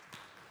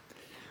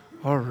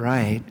All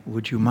right.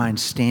 Would you mind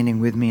standing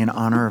with me in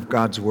honor of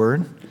God's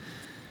Word?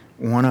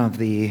 One of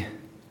the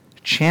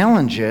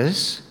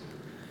challenges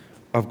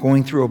of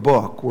going through a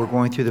book, we're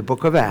going through the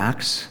book of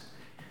Acts,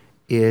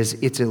 is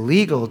it's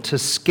illegal to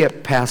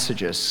skip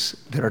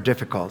passages that are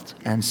difficult.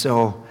 And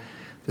so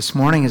this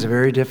morning is a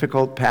very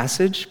difficult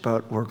passage,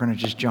 but we're going to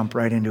just jump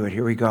right into it.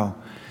 Here we go.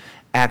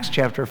 Acts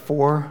chapter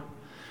 4,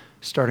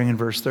 starting in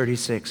verse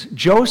 36.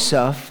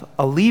 Joseph,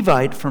 a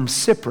Levite from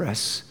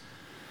Cyprus,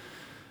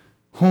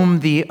 whom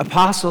the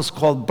apostles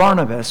called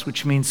Barnabas,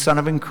 which means son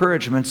of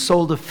encouragement,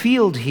 sold a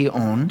field he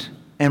owned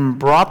and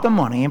brought the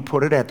money and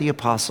put it at the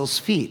apostles'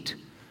 feet.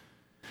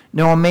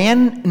 Now a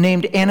man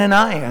named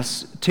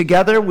Ananias,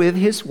 together with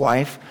his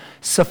wife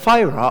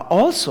Sapphira,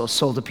 also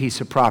sold a piece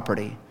of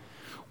property.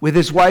 With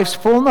his wife's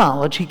full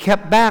knowledge, he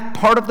kept back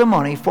part of the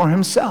money for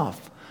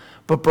himself,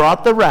 but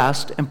brought the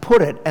rest and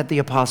put it at the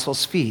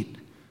apostles' feet.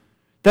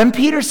 Then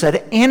Peter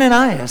said,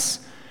 Ananias,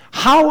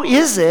 how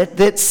is it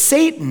that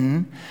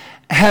Satan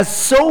has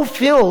so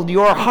filled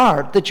your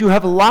heart that you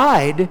have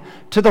lied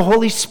to the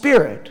Holy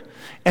Spirit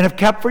and have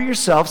kept for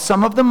yourself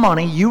some of the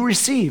money you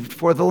received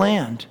for the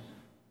land?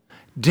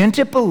 Didn't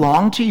it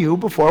belong to you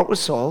before it was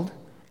sold?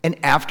 And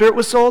after it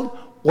was sold,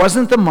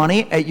 wasn't the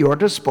money at your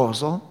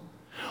disposal?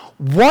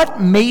 What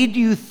made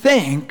you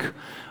think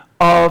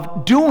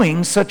of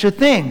doing such a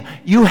thing?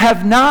 You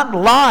have not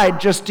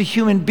lied just to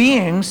human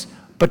beings,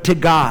 but to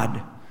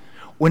God.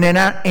 When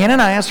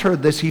Ananias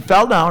heard this, he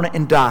fell down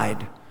and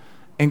died.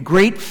 And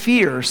great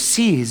fear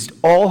seized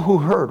all who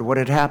heard what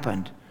had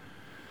happened.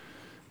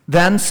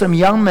 Then some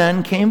young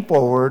men came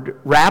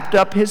forward, wrapped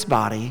up his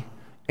body,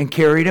 and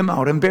carried him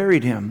out and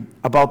buried him.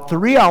 About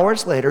 3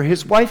 hours later,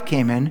 his wife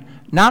came in,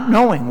 not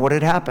knowing what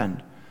had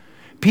happened.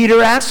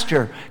 Peter asked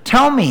her,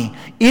 tell me,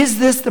 is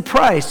this the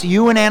price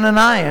you and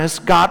Ananias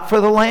got for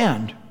the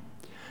land?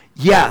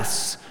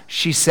 Yes,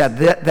 she said,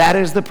 that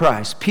is the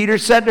price. Peter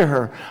said to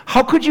her,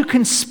 how could you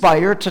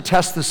conspire to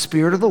test the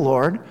Spirit of the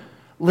Lord?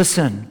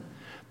 Listen,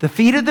 the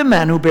feet of the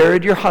men who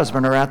buried your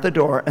husband are at the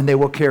door, and they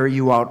will carry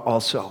you out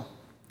also.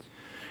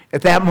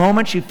 At that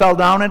moment, she fell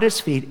down at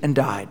his feet and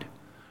died.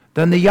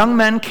 Then the young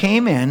men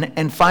came in,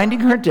 and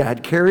finding her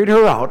dead, carried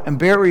her out and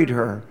buried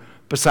her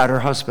beside her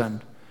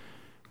husband.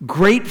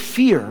 Great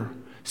fear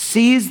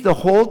seized the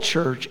whole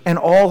church and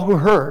all who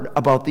heard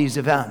about these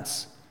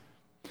events.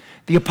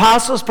 The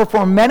apostles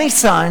performed many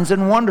signs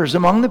and wonders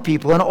among the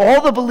people, and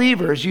all the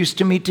believers used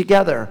to meet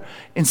together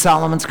in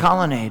Solomon's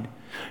colonnade.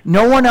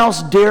 No one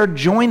else dared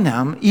join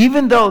them,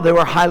 even though they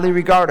were highly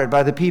regarded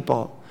by the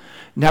people.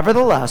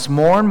 Nevertheless,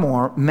 more and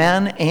more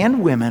men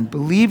and women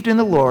believed in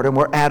the Lord and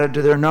were added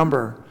to their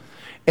number.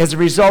 As a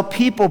result,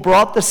 people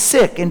brought the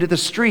sick into the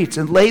streets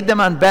and laid them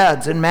on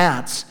beds and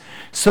mats,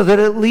 so that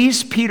at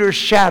least Peter's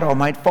shadow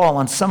might fall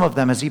on some of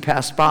them as he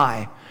passed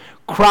by.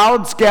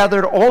 Crowds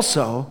gathered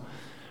also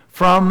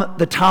from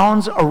the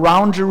towns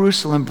around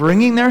Jerusalem,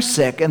 bringing their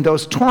sick and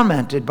those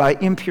tormented by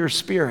impure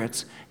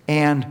spirits,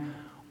 and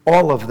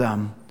all of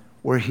them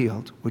were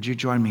healed. Would you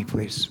join me,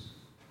 please?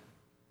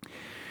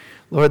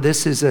 Lord,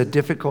 this is a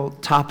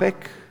difficult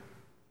topic.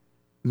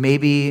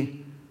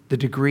 Maybe the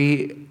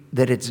degree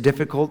that it's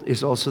difficult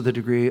is also the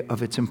degree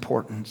of its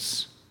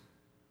importance.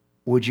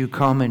 Would you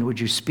come and would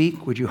you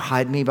speak? Would you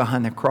hide me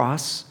behind the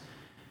cross?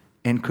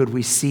 And could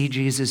we see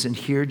Jesus and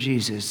hear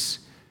Jesus?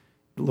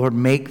 Lord,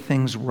 make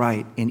things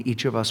right in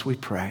each of us, we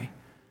pray.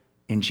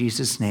 In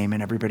Jesus' name,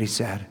 and everybody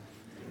said,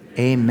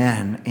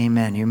 amen.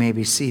 Amen. You may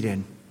be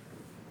seated.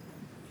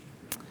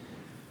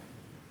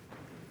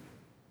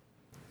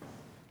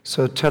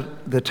 So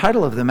the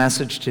title of the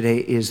message today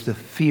is The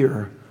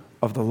Fear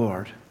of the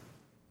Lord.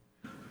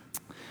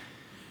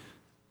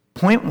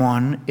 Point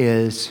one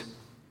is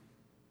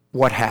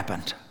what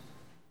happened.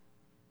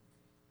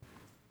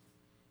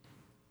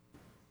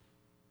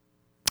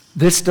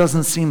 This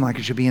doesn't seem like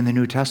it should be in the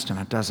New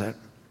Testament, does it?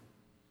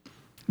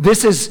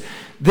 This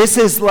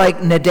is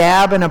like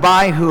Nadab and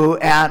Abihu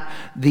at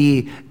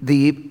the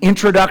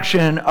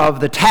introduction of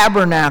the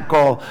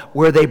tabernacle,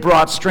 where they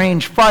brought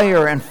strange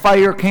fire, and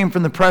fire came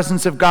from the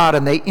presence of God,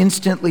 and they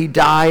instantly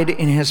died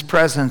in his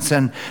presence.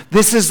 And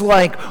this is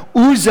like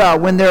Uzzah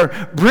when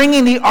they're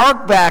bringing the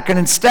ark back, and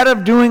instead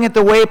of doing it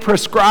the way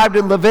prescribed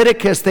in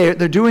Leviticus, they're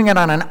doing it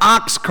on an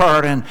ox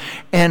cart, and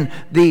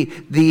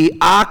the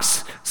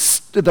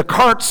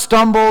cart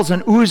stumbles,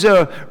 and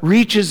Uzzah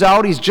reaches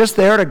out. He's just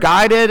there to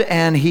guide it,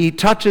 and he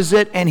touches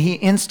it, and he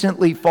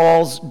instantly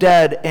falls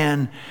dead.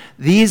 And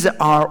these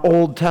are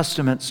Old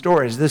Testament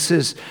stories. This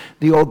is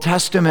the Old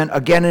Testament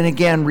again and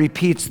again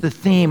repeats the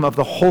theme of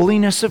the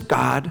holiness of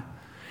God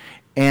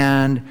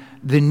and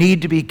the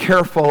need to be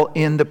careful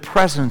in the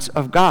presence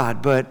of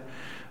God. But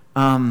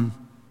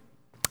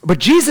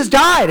Jesus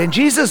died, and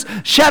Jesus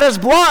shed his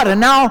blood,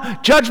 and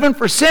now judgment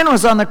for sin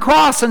was on the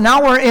cross, and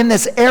now we're in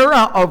this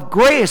era of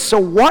grace. So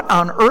what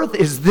on earth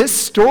is this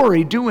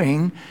story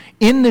doing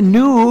in the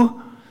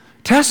New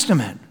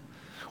Testament?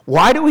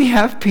 Why do we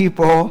have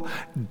people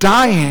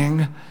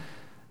dying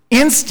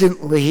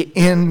instantly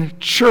in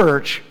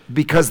church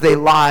because they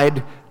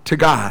lied to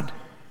God?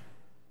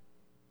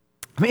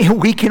 I mean,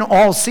 we can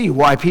all see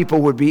why people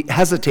would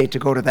hesitate to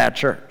go to that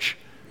church.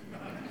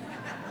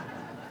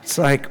 It's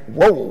like,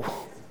 whoa.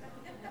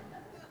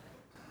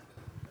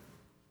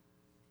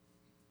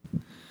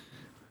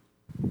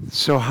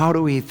 So how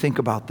do we think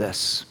about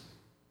this?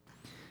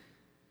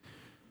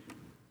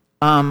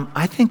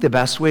 I think the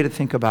best way to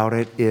think about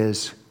it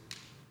is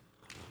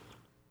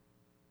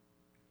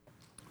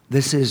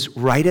this is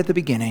right at the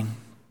beginning,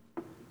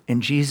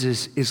 and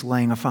Jesus is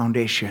laying a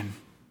foundation.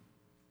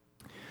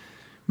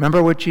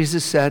 Remember what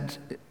Jesus said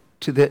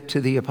to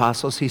the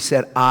apostles? He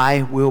said,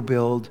 I will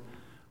build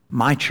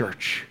my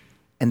church,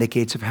 and the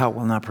gates of hell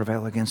will not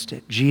prevail against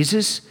it.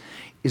 Jesus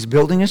is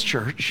building his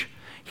church.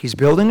 He's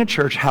building a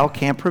church hell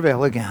can't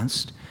prevail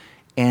against.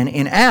 And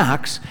in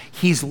Acts,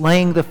 he's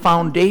laying the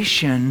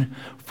foundation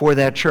for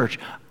that church.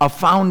 A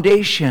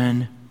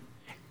foundation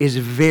is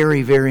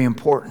very, very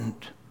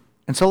important.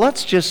 And so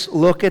let's just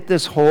look at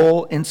this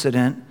whole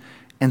incident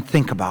and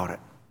think about it.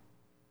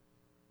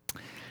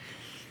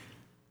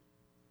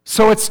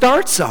 So it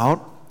starts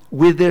out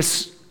with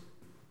this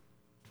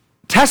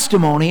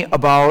testimony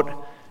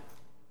about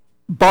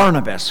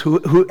Barnabas,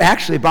 who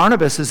actually,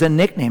 Barnabas is a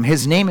nickname.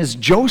 His name is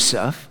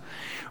Joseph,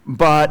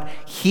 but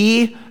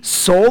he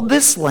sold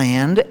this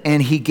land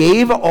and he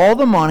gave all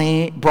the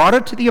money, brought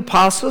it to the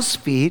apostles'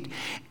 feet,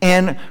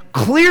 and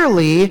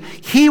clearly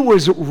he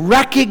was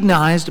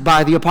recognized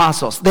by the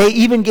apostles. They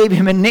even gave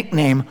him a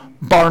nickname,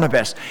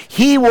 Barnabas.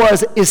 He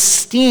was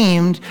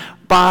esteemed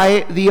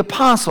by the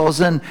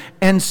apostles, and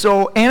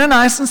so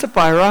Ananias and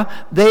Sapphira,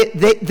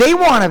 they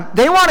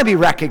want to be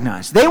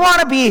recognized. They want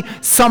to be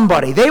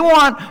somebody. They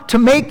want to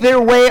make their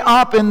way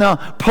up in the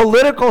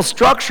political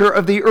structure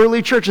of the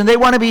early church, and they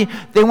want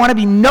to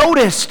be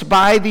noticed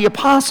by the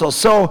apostles.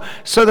 So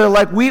they're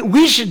like,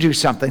 we should do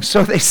something.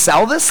 So they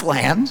sell this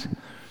land.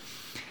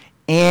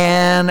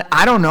 And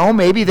I don't know,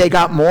 maybe they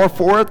got more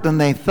for it than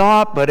they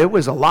thought, but it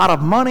was a lot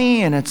of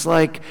money, and it's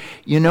like,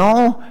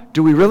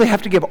 do we really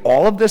have to give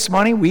all of this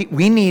money?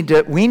 We need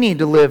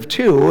to live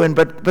too,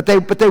 but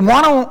they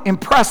want to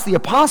impress the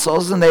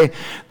apostles, and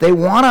they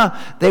want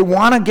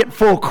to get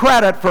full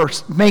credit for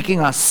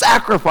making a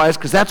sacrifice,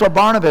 because that's what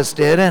Barnabas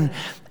did,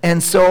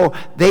 and so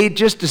they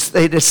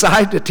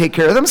decide to take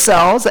care of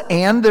themselves,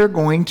 and they're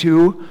going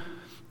to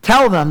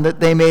tell them that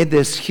they made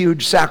this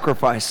huge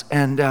sacrifice,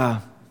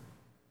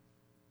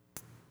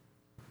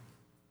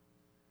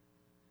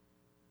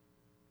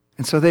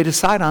 And so they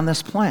decide on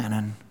this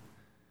plan,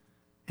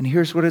 and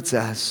here's what it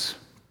says.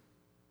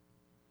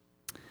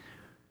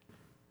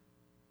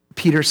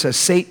 Peter says,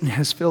 Satan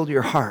has filled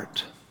your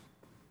heart.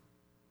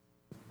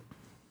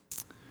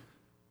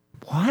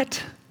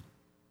 What?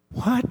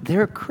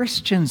 They're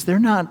Christians. They're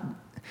not.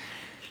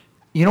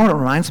 You know what it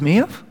reminds me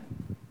of?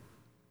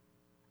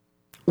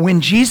 When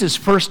Jesus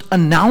first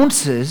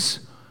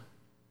announces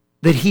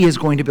that he is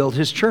going to build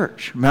his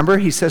church. Remember,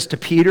 he says to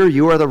Peter,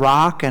 you are the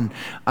rock, and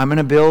I'm going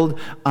to build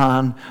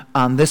on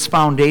this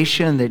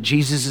foundation that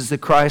Jesus is the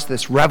Christ,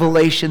 this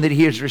revelation that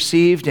he has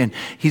received, and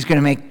he's going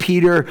to make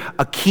Peter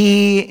a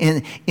key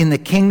in the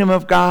kingdom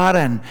of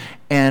God.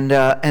 And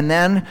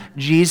then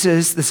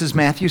Jesus, this is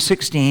Matthew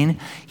 16,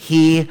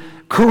 he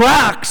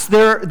corrects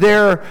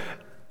they've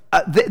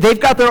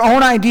got their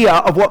own idea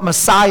of what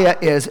Messiah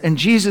is, and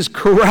Jesus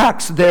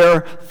corrects their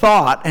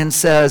thought and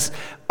says,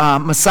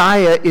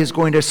 Messiah is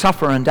going to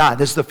suffer and die.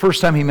 This is the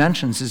first time he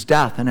mentions his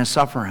death and his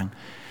suffering.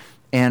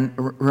 And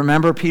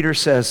remember, Peter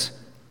says,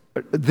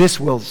 this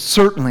will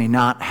certainly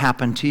not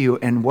happen to you.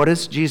 And what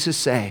does Jesus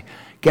say?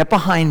 Get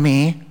behind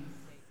me,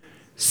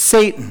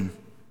 Satan.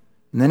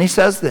 And then he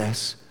says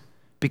this,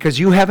 because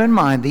you have in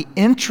mind the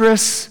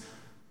interests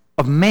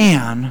of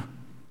man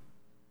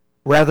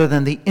rather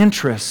than the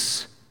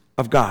interests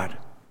of God.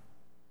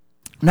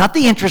 Not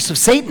the interests of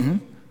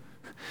Satan,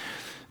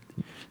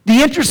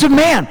 the interests of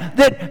man.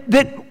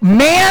 That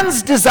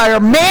man's desire,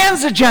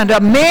 man's agenda,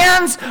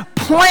 man's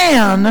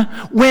plan,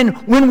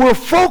 when we're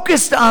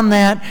focused on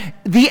that,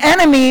 the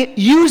enemy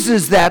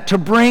uses that to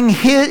bring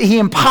he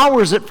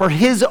empowers it for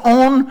his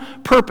own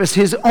purpose,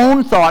 his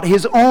own thought,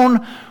 his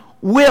own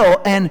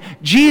will. And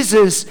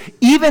Jesus,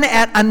 even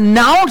at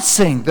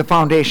announcing the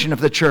foundation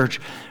of the church,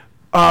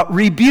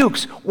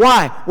 rebukes.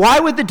 Why? Why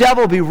would the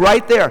devil be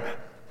right there?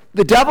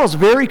 The devil's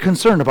very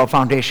concerned about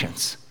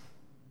foundations.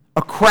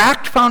 A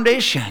cracked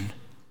foundation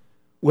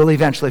will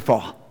eventually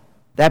fall.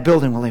 That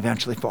building will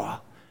eventually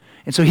fall.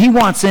 And so he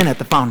wants in at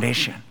the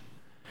foundation.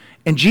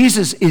 And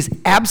Jesus is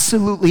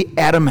absolutely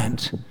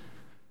adamant.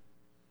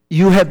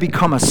 You have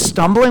become a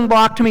stumbling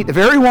block to me. The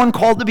very one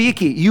called to be a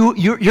key.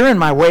 You're in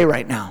my way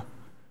right now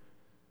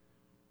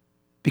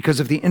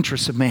because of the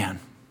interests of man.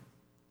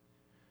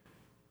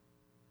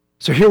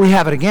 So here we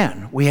have it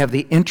again. We have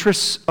the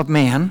interests of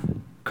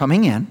man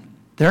coming in.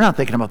 They're not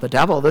thinking about the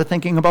devil. They're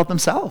thinking about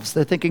themselves.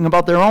 They're thinking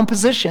about their own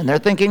position. They're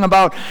thinking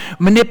about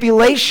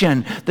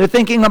manipulation. They're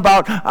thinking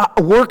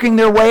about working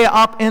their way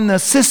up in the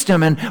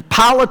system and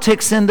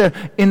politics in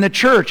the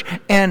church.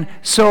 And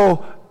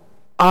so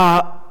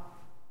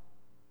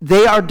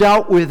they are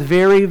dealt with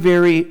very,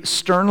 very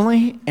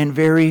sternly and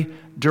very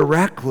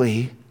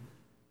directly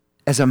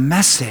as a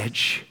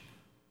message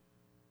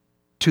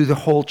to the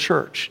whole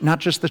church, not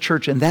just the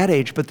church in that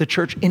age, but the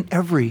church in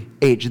every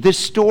age. This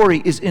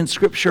story is in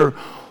Scripture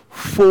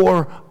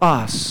for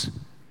us.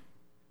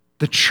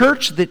 The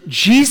church that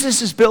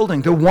Jesus is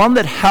building, the one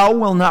that hell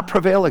will not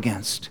prevail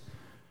against,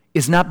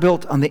 is not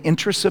built on the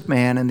interests of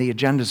man and the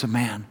agendas of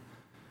man.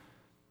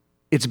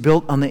 It's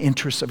built on the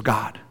interests of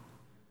God.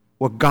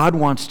 What God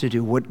wants to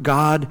do, what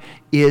God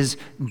is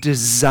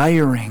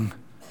desiring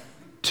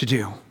to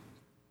do.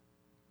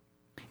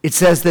 It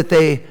says that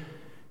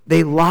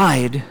they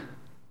lied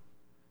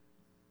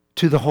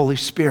to the Holy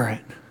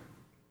Spirit.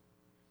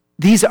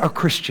 These are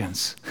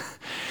Christians.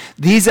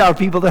 These are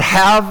people that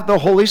have the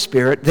Holy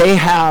Spirit. They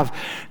have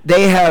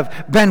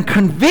been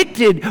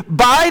convicted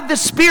by the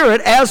Spirit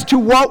as to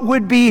what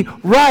would be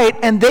right,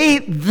 and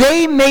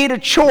they made a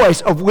choice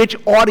of which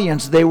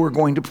audience they were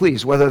going to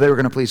please, whether they were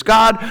going to please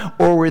God,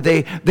 or were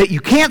they that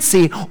you can't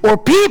see, or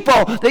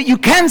people that you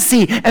can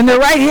see, and they're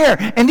right here.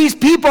 And these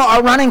people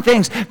are running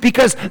things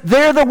because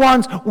they're the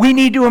ones we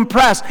need to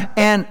impress.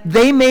 And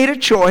they made a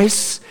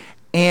choice,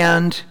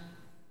 and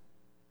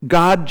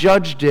God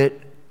judged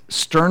it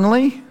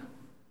sternly,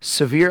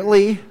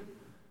 severely,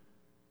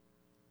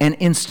 and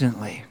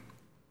instantly.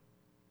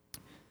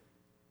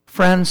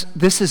 Friends,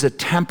 this is a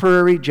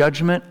temporary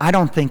judgment. I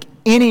don't think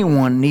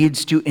anyone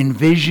needs to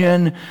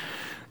envision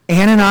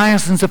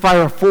Ananias and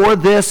Sapphira for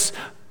this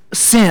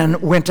sin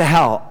went to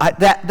hell.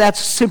 That's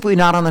simply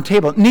not on the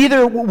table.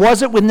 Neither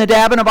was it with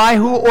Nadab and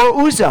Abihu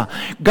or Uzzah.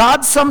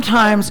 God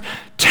sometimes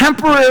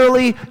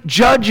temporarily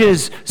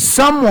judges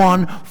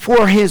someone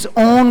for his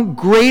own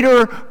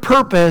greater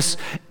purpose,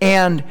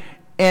 and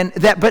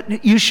that,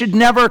 but you should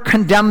never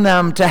condemn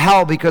them to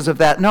hell because of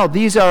that. No,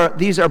 these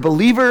are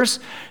believers.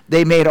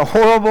 They made a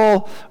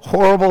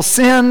horrible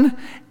sin,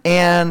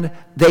 and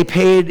they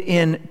paid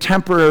in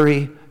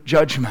temporary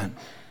judgment.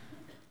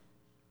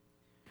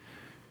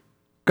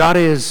 God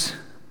is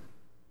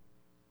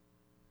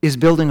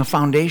building a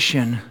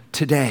foundation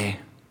today.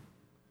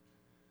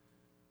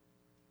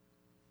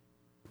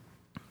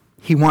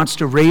 He wants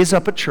to raise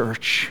up a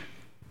church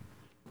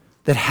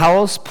that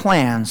hell's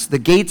plans, the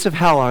gates of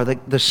hell are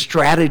the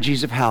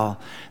strategies of hell,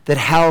 that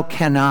hell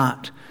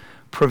cannot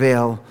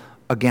prevail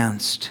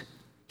against.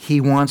 He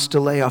wants to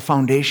lay a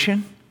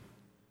foundation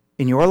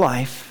in your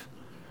life,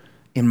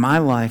 in my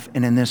life,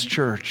 and in this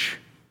church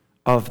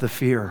of the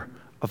fear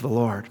of the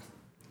Lord.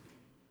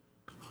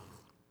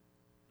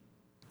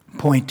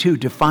 Point 2,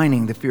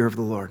 defining the fear of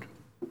the Lord.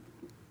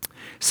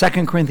 2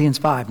 Corinthians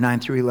 5, 9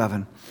 through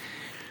 11.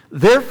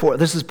 Therefore,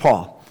 this is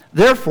Paul.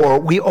 Therefore,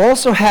 we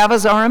also have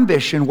as our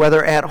ambition,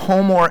 whether at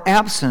home or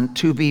absent,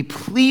 to be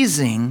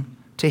pleasing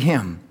to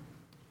him.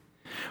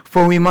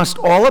 For we must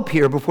all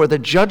appear before the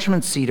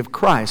judgment seat of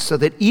Christ, so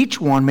that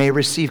each one may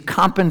receive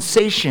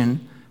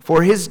compensation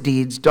for his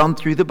deeds done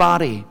through the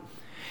body,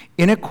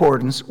 in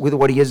accordance with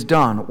what he has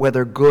done,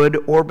 whether good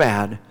or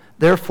bad.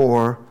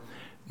 Therefore,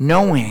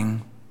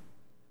 knowing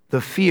the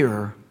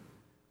fear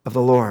of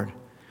the Lord.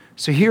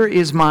 So here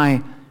is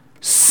my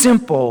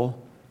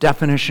simple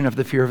definition of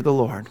the fear of the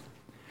Lord.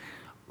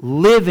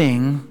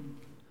 Living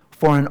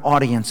for an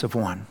audience of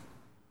one.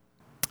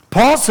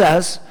 Paul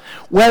says,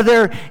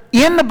 whether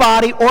in the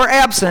body or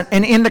absent,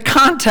 and in the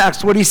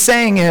context, what he's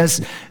saying is,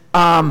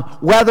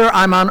 whether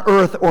I'm on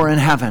earth or in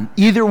heaven,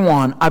 either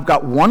one, I've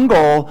got one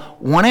goal,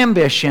 one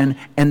ambition,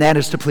 and that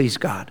is to please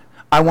God.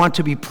 I want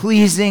to be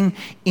pleasing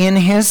in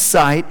his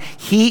sight.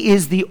 He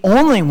is the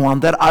only one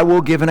that I will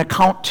give an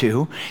account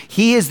to.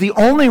 He is the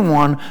only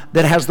one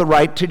that has the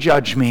right to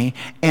judge me,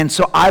 and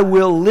so I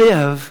will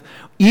live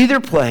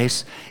either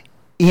place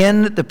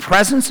in the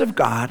presence of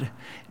God,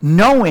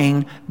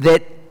 knowing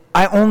that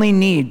I only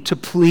need to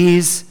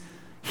please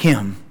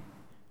him.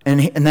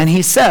 And then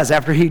he says,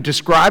 after he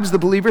describes the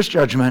believer's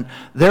judgment,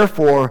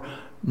 therefore,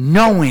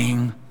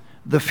 knowing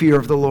the fear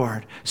of the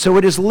Lord. So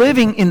it is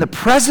living in the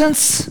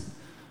presence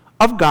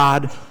of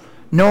God,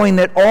 knowing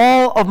that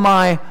all of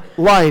my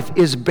life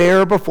is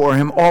bare before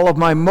him, all of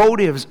my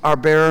motives are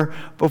bare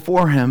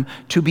before him,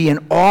 to be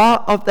in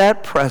awe of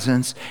that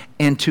presence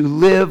and to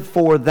live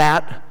for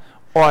that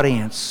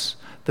audience,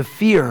 the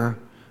fear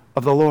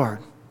of the Lord.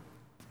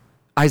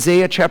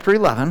 Isaiah chapter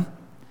 11,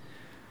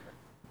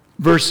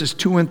 verses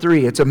 2 and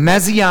 3. It's a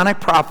messianic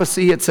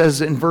prophecy. It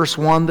says in verse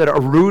 1 that a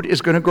root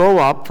is going to grow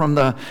up from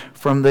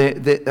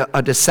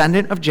a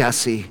descendant of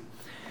Jesse,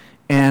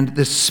 and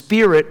the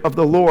Spirit of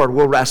the Lord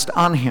will rest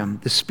on him,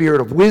 the Spirit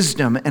of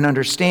wisdom and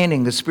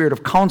understanding, the Spirit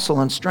of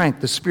counsel and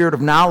strength, the Spirit of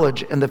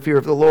knowledge and the fear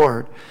of the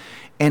Lord.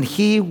 And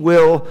he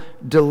will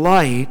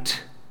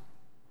delight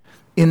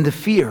in the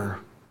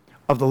fear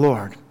of the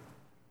Lord.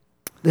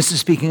 This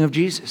is speaking of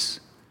Jesus.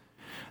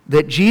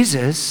 That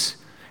Jesus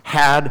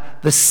had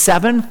the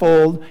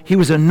sevenfold, he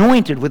was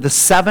anointed with the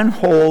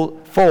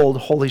sevenfold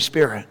Holy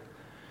Spirit.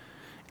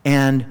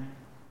 And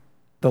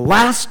the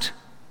last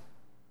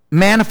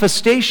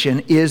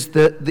manifestation is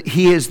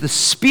he is the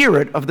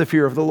spirit of the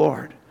fear of the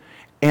Lord.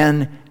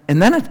 And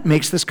then it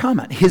makes this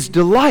comment. His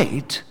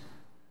delight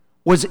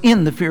was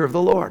in the fear of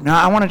the Lord.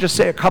 Now, I want to just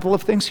say a couple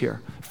of things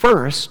here.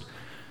 First,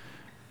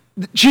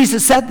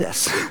 Jesus said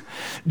this.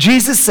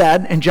 Jesus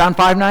said in John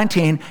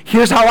 5:19,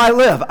 here's how I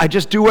live. I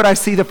just do what I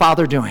see the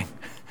Father doing.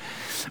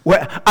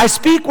 I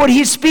speak what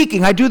he's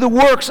speaking. I do the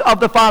works of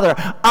the Father.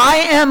 I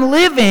am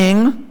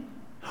living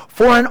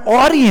for an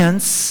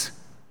audience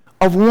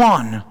of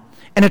one.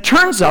 And it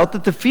turns out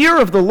that the fear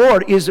of the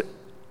Lord is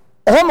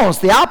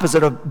almost the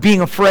opposite of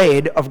being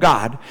afraid of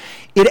God.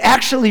 It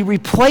actually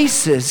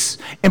replaces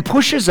and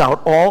pushes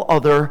out all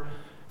other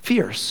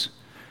fears.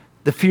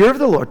 The fear of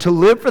the Lord, to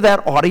live for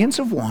that audience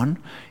of one,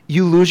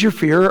 you lose your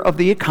fear of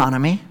the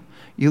economy.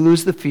 You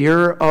lose the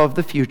fear of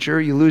the future.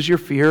 You lose your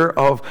fear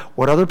of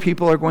what other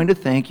people are going to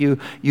think. You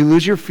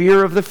lose your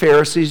fear of the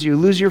Pharisees. You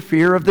lose your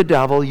fear of the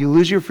devil. You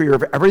lose your fear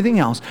of everything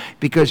else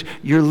because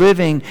you're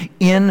living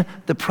in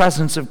the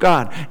presence of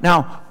God.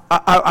 Now,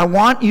 I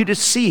want you to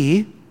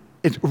see,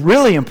 it's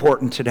really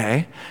important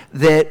today,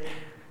 that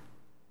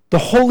the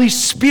Holy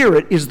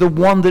Spirit is the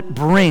one that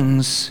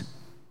brings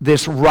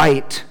this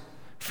right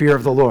fear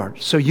of the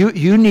Lord. So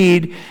you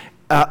need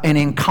an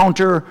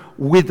encounter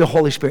with the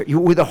Holy Spirit.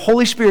 The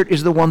Holy Spirit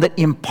is the one that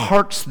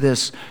imparts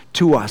this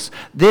to us.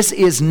 This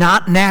is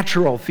not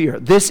natural fear.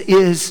 This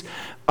is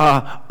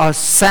a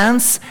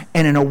sense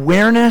and an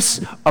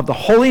awareness of the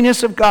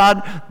holiness of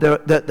God,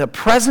 the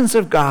presence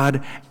of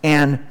God,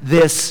 and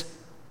this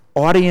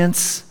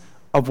audience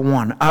of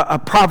one.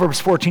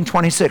 Proverbs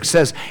 14:26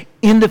 says,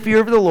 in the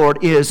fear of the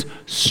Lord is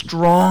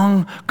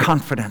strong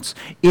confidence.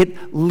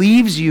 It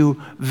leaves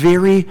you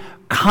very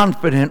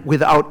confident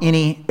without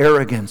any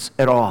arrogance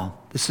at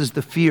all. This is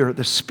the fear,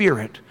 the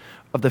spirit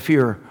of the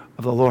fear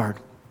of the Lord.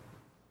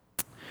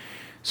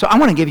 So I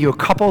want to give you a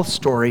couple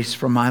stories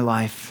from my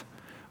life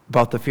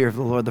about the fear of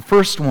the Lord. The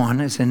first one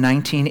is in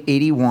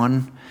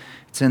 1981.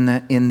 It's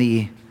in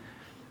the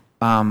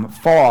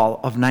fall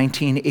of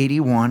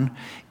 1981.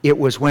 It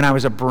was when I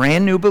was a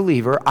brand new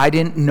believer. I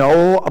didn't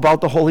know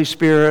about the Holy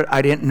Spirit.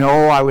 I didn't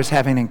know I was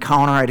having an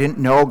encounter. I didn't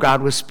know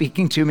God was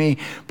speaking to me.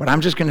 But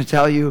I'm just going to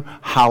tell you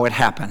how it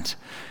happened.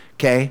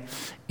 Okay,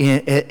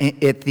 in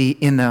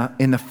the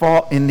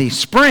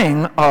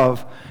spring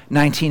of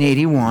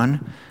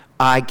 1981,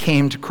 I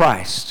came to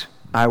Christ.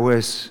 I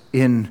was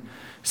in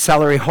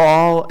Celery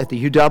Hall at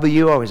the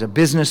UW. I was a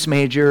business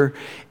major,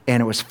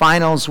 and it was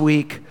finals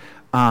week.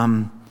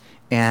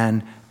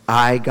 And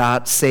I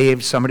got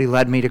saved. Somebody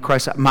led me to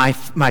Christ. My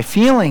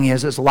feeling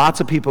is lots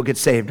of people get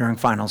saved during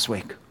finals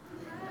week.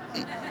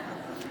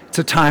 It's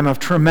a time of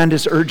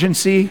tremendous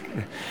urgency,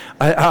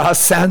 a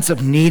sense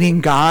of needing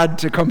God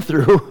to come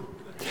through.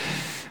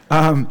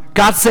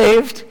 Got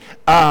saved,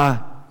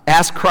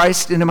 asked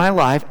Christ into my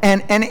life,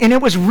 and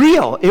it was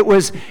real. It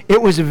was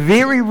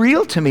very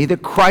real to me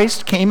that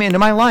Christ came into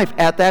my life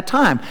at that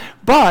time.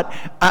 But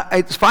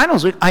it's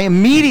finals week. I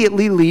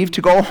immediately leave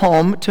to go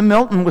home to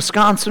Milton,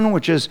 Wisconsin,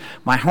 which is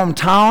my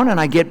hometown, and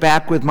I get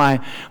back with my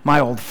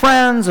old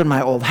friends and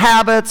my old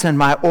habits and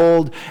my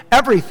old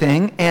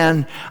everything,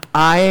 and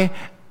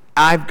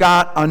I've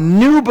got a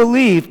new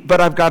belief,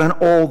 but I've the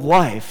old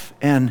life.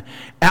 And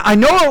I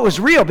know it was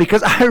real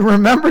because I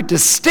remember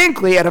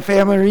distinctly at a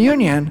family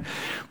reunion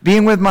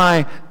being with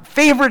my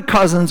favorite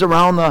cousins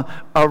around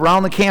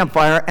the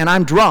campfire, and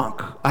I'm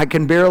drunk. I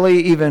can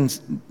barely even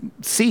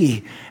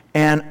see,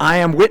 and I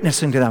am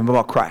witnessing to them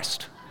about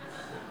Christ.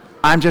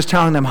 I'm just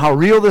telling them how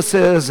real this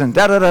is, and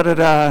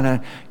da-da-da-da-da,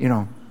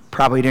 and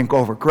probably didn't go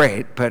over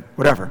great, but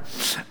whatever.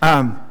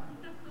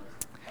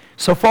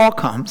 So fall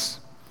comes.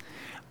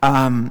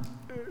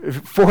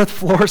 Fourth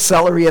floor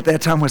Celery at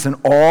that time was an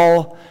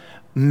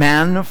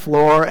all-men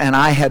floor, and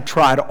I had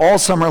tried all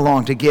summer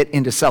long to get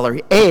into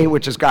Celery A,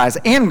 which is guys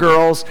and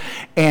girls,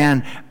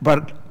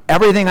 but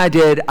everything I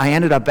did, I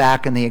ended up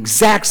back in the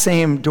exact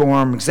same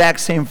dorm,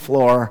 exact same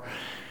floor,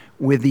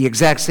 with the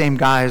exact same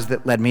guys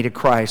that led me to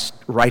Christ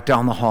right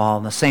down the hall,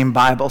 and the same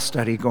Bible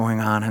study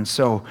going on, and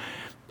so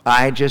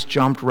I just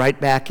jumped right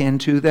back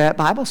into that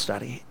Bible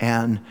study,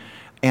 and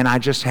I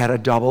just had a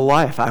double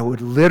life. I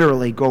would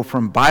literally go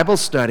from Bible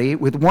study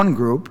with one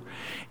group,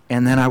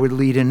 and then I would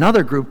lead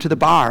another group to the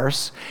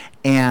bars,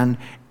 and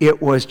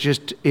it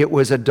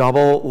was a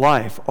double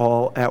life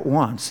all at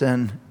once.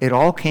 And it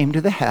all came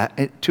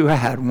to a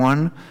head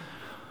one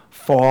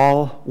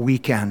fall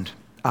weekend.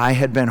 I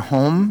had been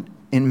home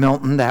in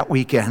Milton that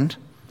weekend,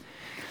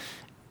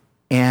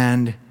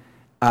 and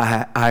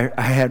I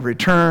had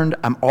returned.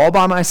 I'm all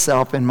by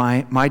myself in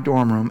my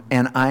dorm room,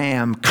 and I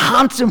am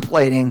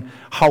contemplating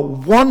how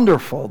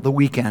wonderful the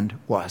weekend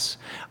was.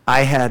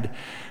 I had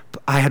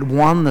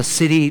won the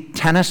city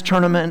tennis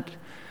tournament.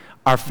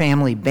 Our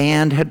family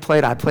band had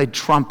played. I played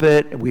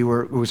trumpet. It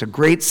was a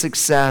great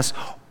success.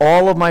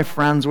 All of my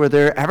friends were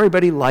there.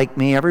 Everybody liked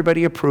me.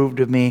 Everybody approved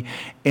of me.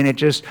 And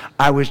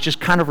I was just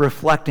kind of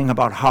reflecting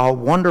about how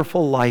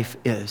wonderful life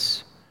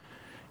is.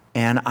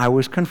 And I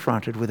was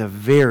confronted with a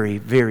very,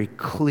 very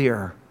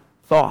clear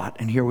thought.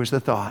 And here was the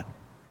thought.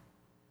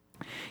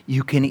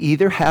 You can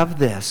either have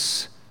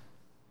this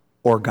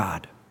or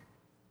God.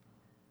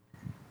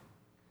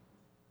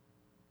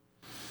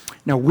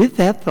 Now, with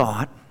that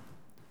thought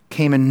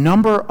came a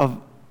number of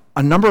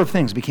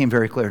things became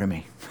very clear to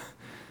me.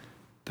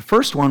 The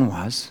first one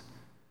was,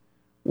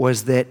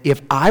 was that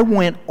if I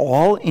went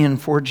all in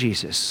for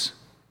Jesus,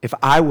 if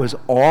I was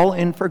all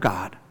in for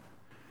God,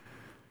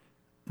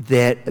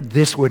 that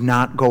this would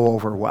not go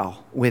over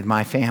well with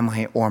my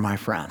family or my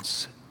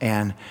friends,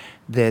 and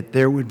that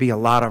there would be a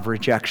lot of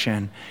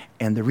rejection.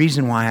 And the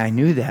reason why I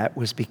knew that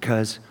was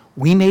because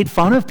we made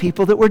fun of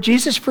people that were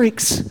Jesus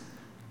freaks.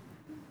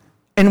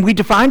 And we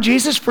define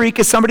Jesus freak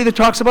as somebody that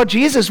talks about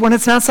Jesus when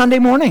it's not Sunday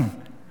morning.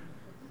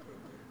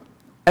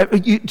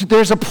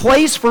 There's a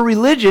place for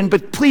religion,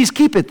 but please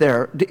keep it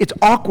there. It's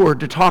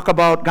awkward to talk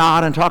about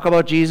God and talk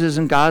about Jesus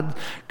and God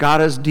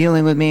is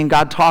dealing with me and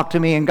God talked to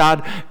me and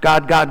God.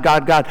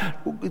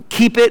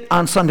 Keep it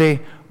on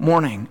Sunday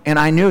morning. And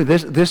I knew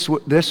this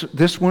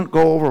wouldn't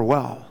go over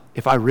well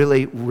if I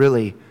really,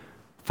 really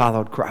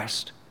followed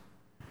Christ.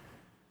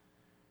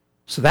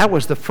 So that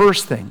was the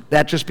first thing.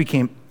 That just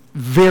became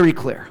very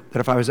clear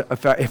that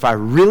if I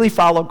really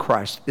followed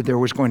Christ, there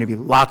was going to be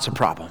lots of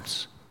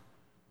problems.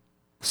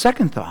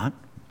 Second thought,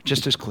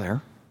 just as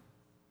clear,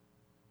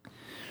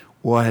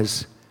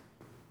 was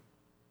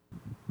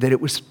that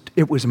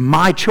it was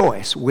my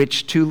choice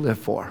which to live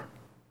for.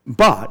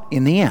 But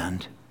in the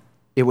end,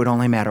 it would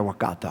only matter what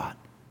God thought.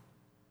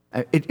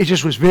 It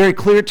just was very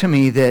clear to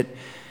me that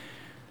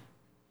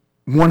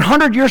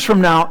 100 years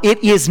from now,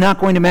 it is not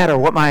going to matter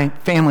what my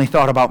family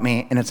thought about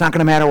me, and it's not going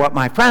to matter what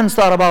my friends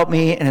thought about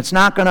me, and it's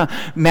not going to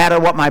matter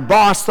what my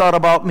boss thought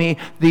about me.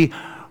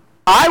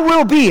 I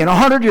will be in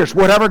 100 years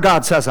whatever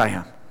God says I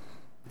am.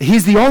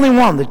 He's the only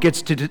one that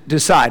gets to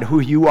decide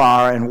who you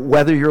are and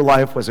whether your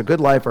life was a good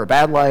life or a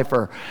bad life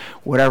or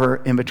whatever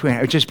in between.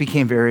 It just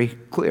became very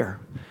clear.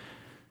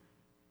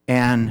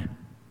 And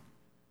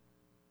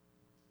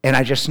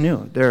I just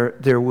knew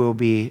there will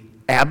be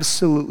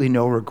absolutely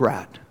no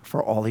regret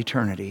for all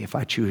eternity if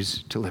I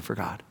choose to live for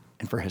God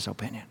and for His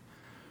opinion.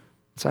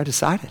 So I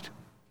decided.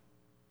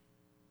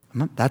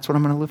 That's what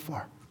I'm going to live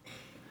for.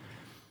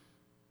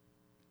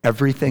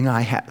 Everything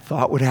I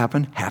thought would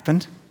happen,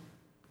 happened.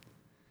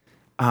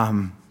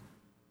 I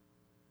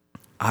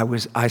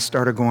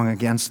started going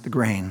against the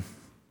grain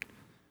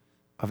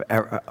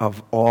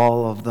of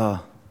all of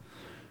the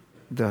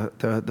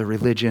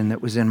religion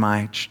that was in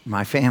my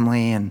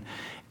family, and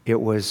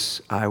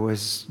I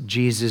was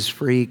Jesus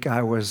freak,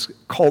 I was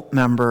cult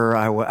member,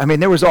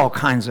 there was all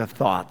kinds of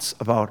thoughts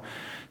about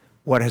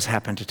what has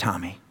happened to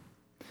Tommy.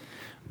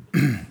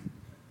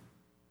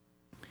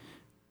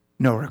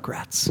 No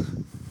regrets.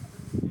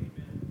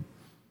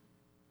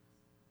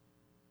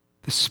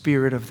 The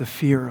spirit of the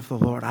fear of the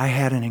Lord. I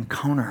had an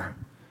encounter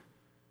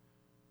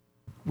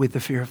with the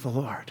fear of the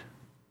Lord.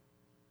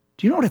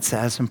 Do you know what it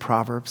says in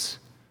Proverbs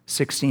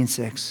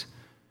 16:6?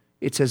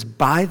 It says,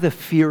 by the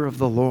fear of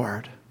the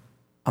Lord,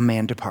 a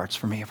man departs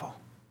from evil.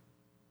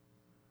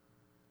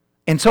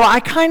 And so I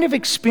kind of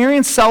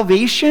experienced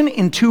salvation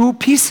in two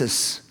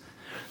pieces.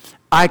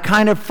 I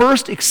kind of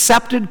first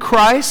accepted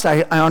Christ.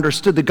 I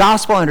understood the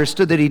gospel. I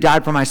understood that He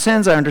died for my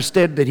sins. I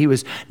understood that He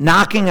was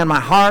knocking on my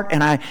heart,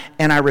 and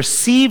I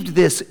received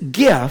this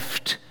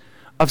gift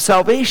of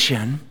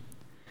salvation.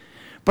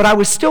 But I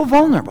was still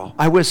vulnerable.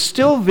 I was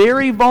still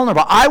very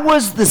vulnerable. I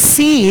was the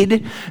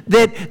seed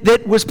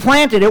that was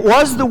planted. It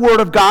was the Word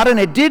of God, and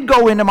it did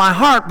go into my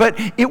heart, but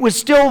it was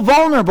still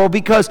vulnerable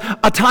because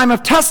a time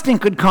of testing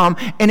could come,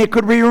 and it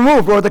could be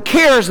removed, or the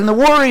cares and the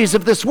worries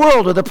of this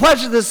world or the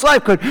pleasures of this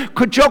life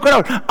could choke it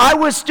out. I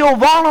was still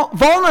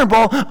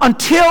vulnerable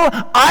until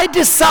I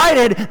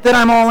decided that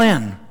I'm all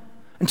in.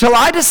 Until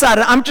I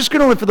decided I'm just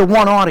going to live for the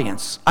one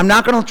audience. I'm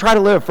not going to try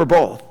to live for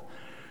both.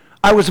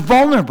 I was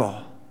vulnerable.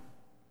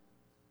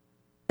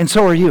 And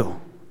so are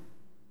you.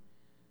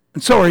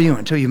 And so are you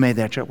until you made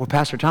that choice. Well,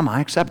 Pastor Tom, I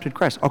accepted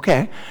Christ.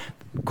 Okay,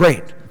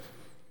 great.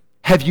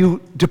 Have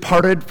you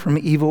departed from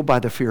evil by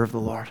the fear of the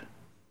Lord?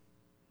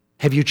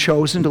 Have you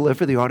chosen to live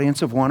for the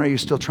audience of one, or are you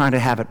still trying to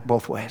have it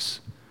both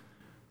ways?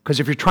 Because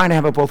if you're trying to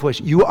have it both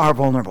ways, you are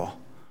vulnerable.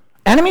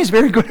 Enemy is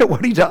very good at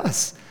what he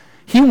does.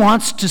 He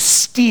wants to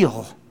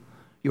steal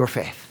your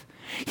faith.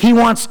 He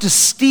wants to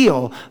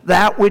steal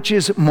that which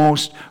is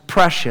most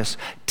precious.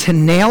 To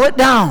nail it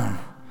down,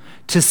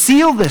 to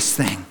seal this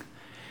thing,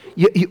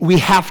 we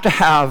have to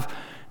have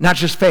not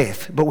just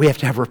faith, but we have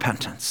to have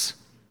repentance.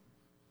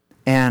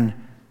 And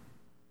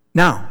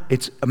now,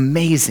 it's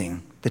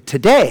amazing that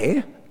today,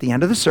 at the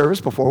end of the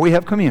service, before we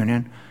have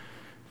communion,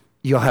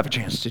 you'll have a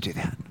chance to do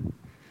that.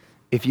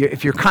 If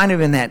you're kind of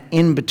in that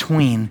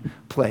in-between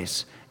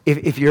place,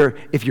 if you're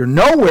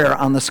nowhere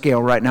on the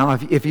scale right now,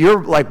 if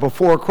you're like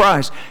before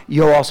Christ,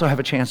 you'll also have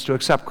a chance to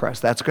accept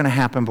Christ. That's going to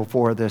happen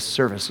before this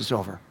service is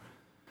over.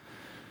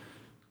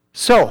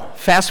 So,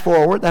 fast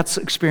forward, that's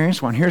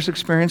experience one. Here's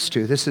experience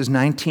two. This is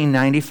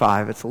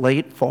 1995. It's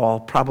late fall,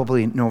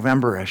 probably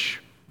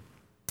November-ish.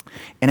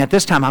 And at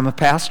this time, I'm a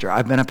pastor.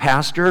 I've been a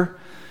pastor.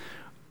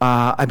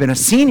 I've been a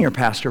senior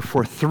pastor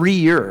for 3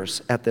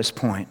 years at this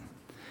point.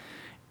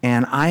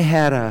 And I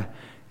had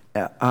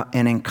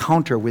an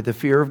encounter with the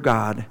fear of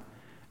God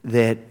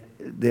that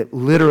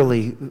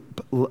literally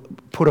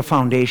put a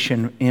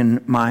foundation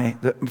in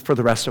for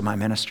the rest of my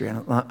ministry.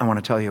 And I want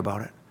to tell you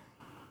about it.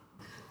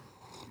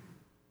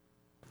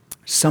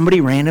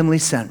 somebody randomly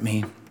sent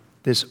me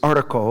this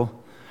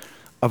article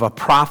of a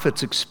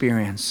prophet's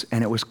experience,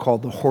 and it was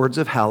called "The Hordes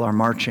of Hell Are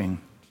Marching."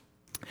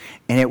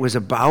 And it was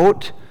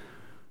about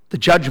the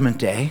Judgment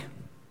Day,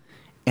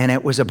 and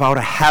it was about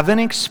a heaven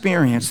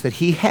experience that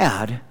he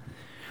had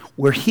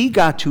where he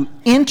got to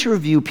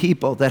interview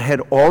people that had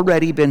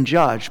already been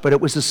judged, but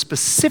it was a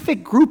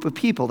specific group of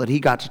people that he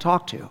got to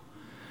talk to.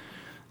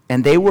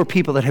 And they were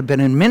people that had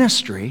been in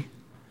ministry,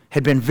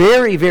 had been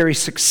very, very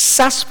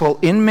successful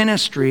in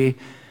ministry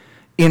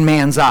in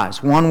man's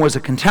eyes. One was a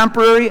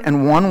contemporary,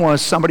 and one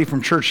was somebody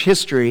from church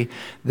history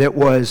that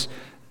was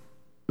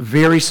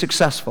very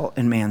successful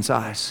in man's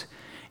eyes.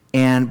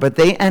 But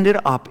they ended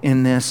up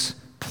in this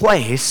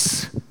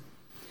place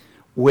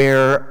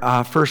where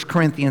 1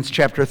 Corinthians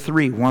chapter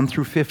 3, 1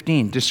 through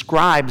 15,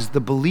 describes the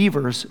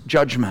believer's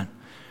judgment.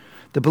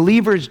 The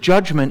believer's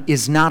judgment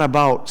is not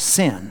about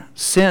sin.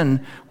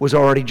 Sin was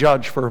already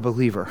judged for a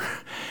believer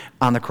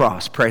on the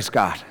cross, praise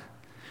God.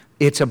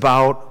 It's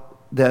about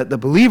the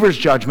believer's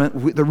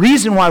judgment. The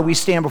reason why we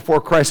stand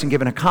before Christ and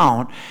give an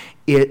account,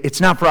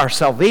 it's not for our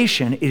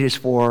salvation, it is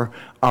for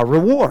our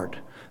reward.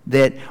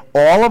 That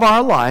all of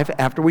our life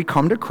after we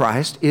come to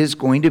Christ is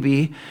going to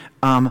be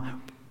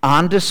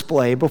on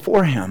display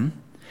before him,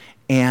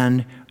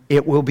 and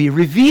it will be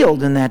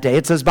revealed in that day.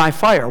 It says by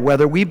fire,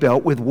 whether we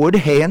built with wood,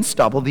 hay, and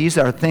stubble. These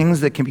are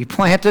things that can be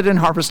planted and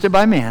harvested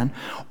by man,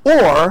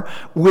 or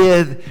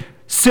with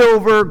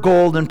silver,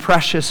 gold, and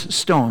precious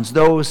stones,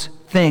 those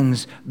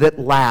things that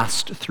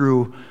last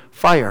through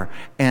fire,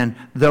 and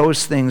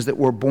those things that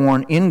were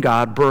born in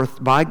God,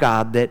 birthed by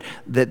God,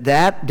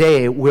 that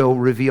day will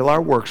reveal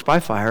our works by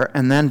fire.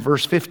 And then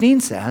verse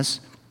 15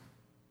 says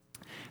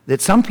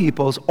that some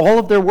people's, all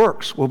of their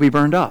works will be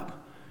burned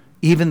up,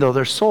 even though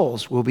their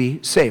souls will be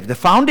saved. The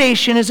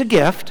foundation is a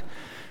gift.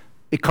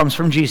 It comes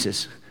from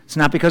Jesus. It's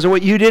not because of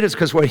what you did, it's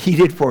because of what he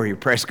did for you,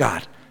 praise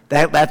God.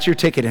 That's your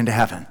ticket into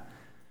heaven.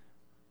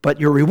 But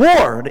your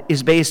reward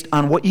is based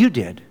on what you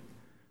did.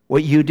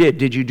 What you did.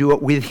 Did you do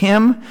it with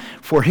him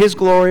for his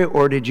glory,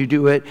 or did you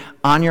do it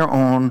on your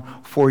own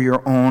for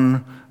your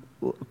own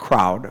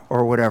crowd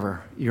or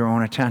whatever, your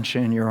own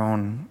attention, your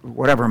own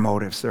whatever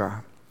motives there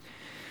are?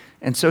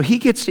 And so he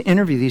gets to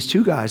interview these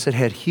two guys that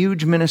had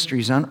huge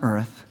ministries on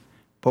earth,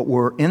 but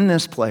were in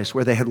this place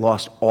where they had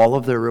lost all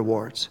of their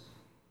rewards.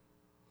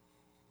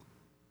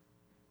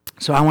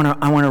 So I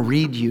want to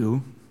read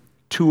you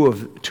two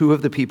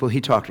of the people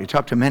he talked to. He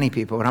talked to many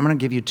people, but I'm going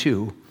to give you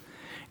two,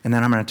 and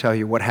then I'm going to tell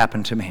you what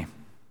happened to me.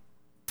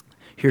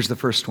 Here's the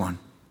first one.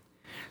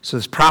 So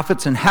there's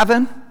prophets in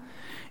heaven,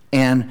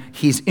 and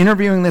he's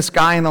interviewing this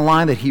guy in the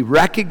line that he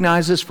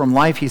recognizes from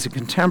life. He's a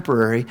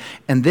contemporary,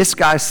 and this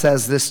guy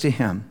says this to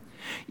him: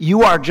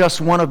 "You are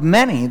just one of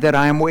many that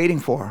I am waiting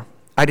for.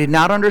 I did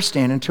not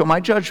understand until my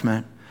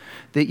judgment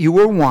that you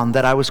were one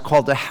that I was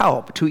called to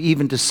help, to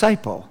even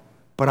disciple,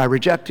 but I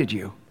rejected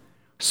you."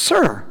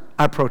 "Sir,"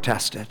 I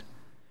protested,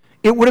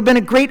 "it would have been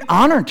a great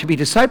honor to be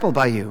discipled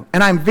by you,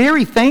 and I'm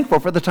very thankful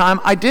for the time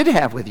I did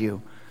have with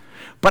you.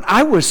 But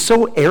I was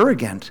so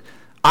arrogant,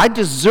 I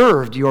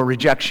deserved your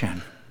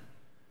rejection.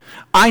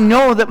 I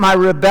know that my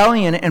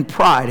rebellion and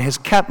pride has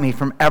kept me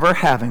from ever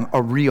having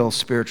a real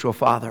spiritual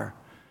father.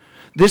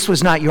 This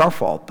was not your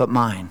fault, but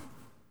mine.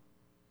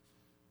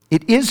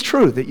 It is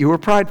true that you were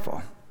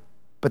prideful,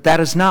 but that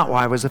is not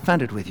why I was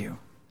offended with you.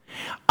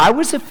 I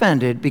was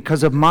offended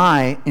because of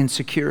my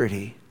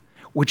insecurity,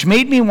 which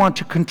made me want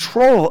to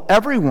control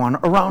everyone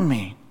around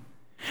me.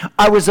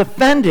 I was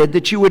offended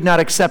that you would not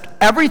accept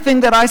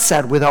everything that I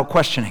said without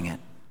questioning it.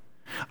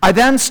 I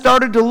then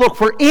started to look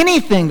for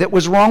anything that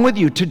was wrong with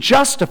you to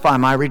justify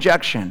my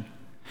rejection.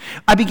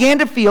 I began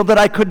to feel that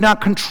I could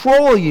not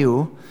control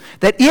you,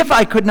 that if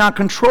I could not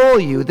control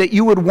you, that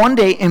you would one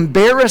day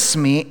embarrass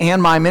me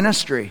and my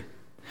ministry.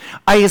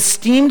 I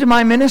esteemed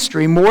my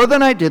ministry more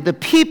than I did the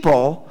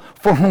people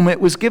for whom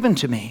it was given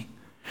to me.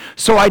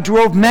 So I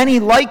drove many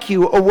like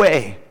you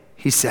away,"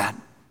 he said.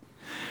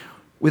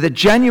 With a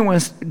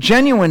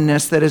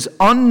genuineness that is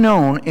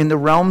unknown in the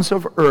realms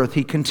of earth,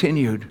 he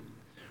continued,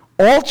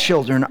 "All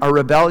children are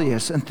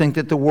rebellious and think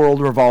that the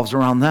world revolves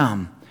around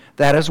them.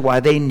 That is why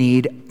they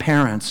need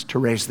parents to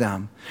raise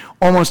them.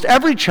 Almost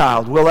every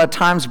child will at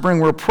times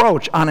bring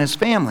reproach on his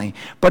family,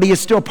 but he is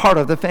still part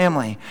of the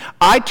family.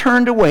 I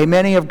turned away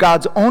many of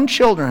God's own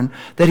children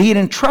that he had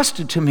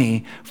entrusted to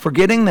me,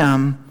 forgetting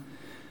them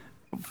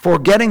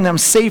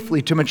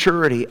safely to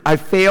maturity. I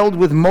failed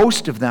with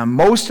most of them.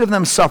 Most of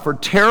them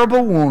suffered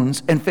terrible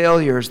wounds and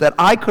failures that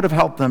I could have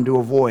helped them to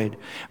avoid.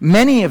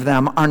 Many of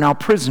them are now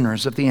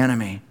prisoners of the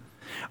enemy.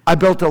 I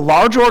built a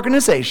large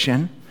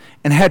organization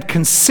and had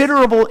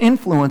considerable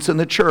influence in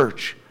the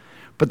church,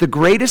 but the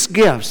greatest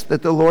gifts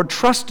that the Lord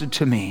trusted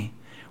to me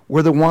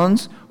were the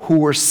ones who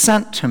were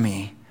sent to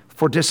me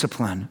for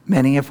discipline,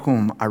 many of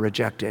whom I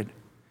rejected.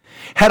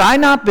 Had I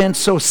not been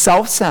so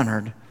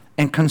self-centered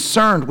and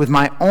concerned with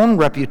my own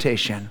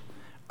reputation,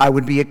 I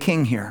would be a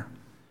king here.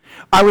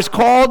 I was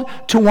called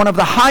to one of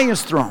the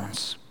highest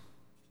thrones.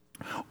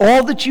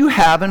 All that you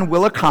have and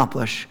will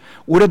accomplish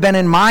would have been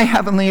in my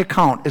heavenly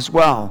account as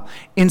well.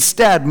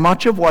 Instead,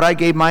 much of what I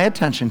gave my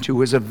attention to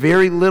was of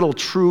very little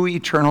true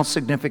eternal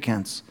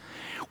significance.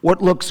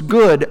 What looks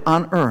good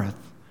on earth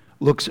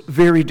looks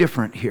very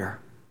different here.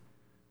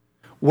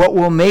 What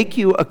will make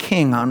you a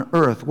king on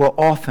earth will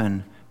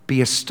often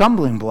be a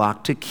stumbling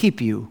block to keep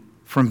you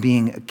from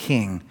being a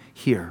king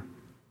here.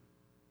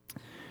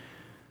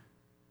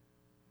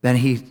 Then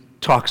he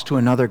talks to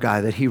another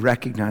guy that he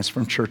recognized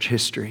from church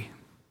history.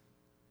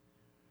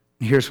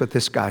 And here's what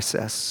this guy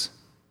says.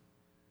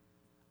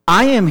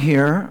 I am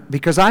here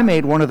because I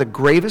made one of the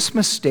gravest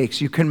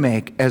mistakes you can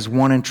make as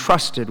one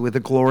entrusted with the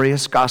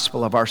glorious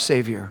gospel of our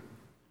Savior.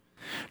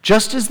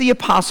 Just as the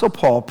Apostle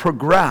Paul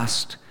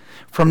progressed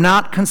from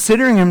not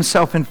considering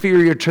himself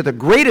inferior to the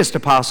greatest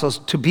apostles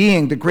to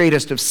being the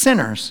greatest of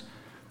sinners,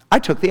 I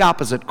took the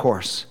opposite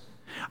course.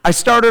 I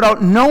started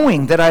out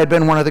knowing that I had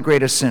been one of the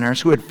greatest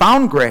sinners who had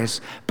found grace,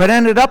 but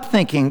ended up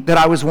thinking that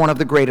I was one of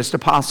the greatest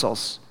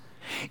apostles.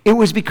 It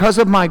was because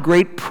of my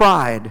great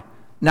pride,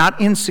 not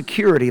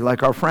insecurity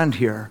like our friend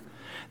here,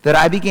 that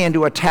I began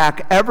to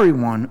attack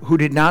everyone who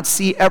did not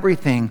see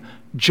everything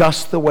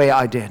just the way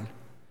I did.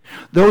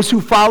 Those who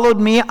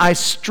followed me, I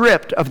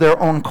stripped of their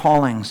own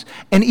callings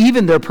and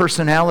even their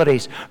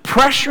personalities,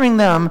 pressuring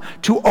them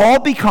to all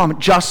become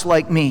just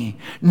like me.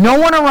 No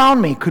one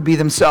around me could be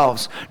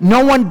themselves.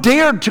 No one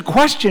dared to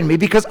question me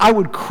because I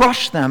would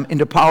crush them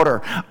into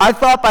powder. I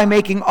thought by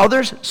making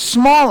others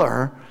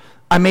smaller,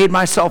 I made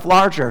myself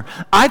larger.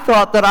 I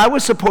thought that I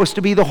was supposed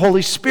to be the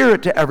Holy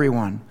Spirit to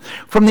everyone.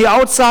 From the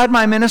outside,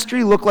 my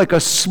ministry looked like a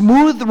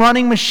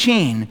smooth-running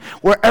machine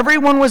where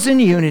everyone was in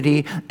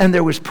unity and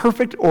there was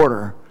perfect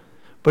order.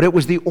 But it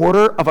was the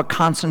order of a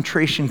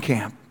concentration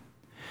camp.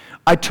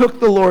 I took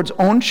the Lord's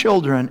own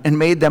children and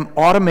made them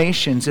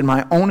automations in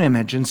my own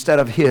image instead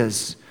of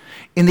his.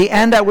 In the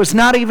end, I was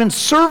not even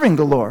serving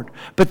the Lord,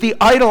 but the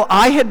idol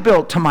I had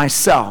built to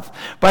myself.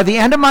 By the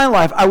end of my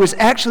life, I was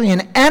actually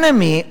an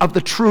enemy of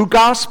the true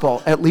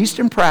gospel, at least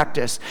in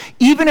practice,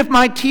 even if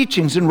my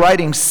teachings and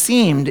writings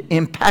seemed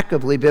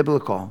impeccably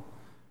biblical.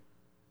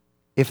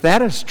 If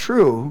that is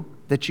true,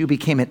 that you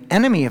became an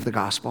enemy of the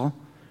gospel,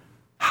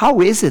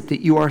 how is it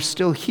that you are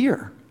still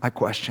here? I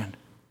questioned.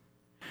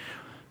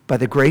 By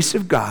the grace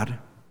of God,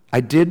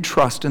 I did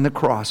trust in the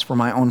cross for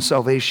my own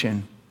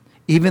salvation,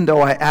 even though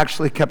I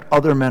actually kept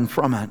other men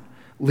from it,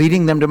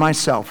 leading them to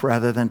myself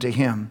rather than to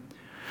him.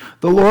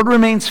 The Lord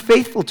remains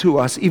faithful to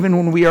us even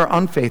when we are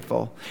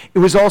unfaithful. It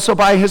was also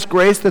by his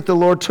grace that the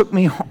Lord took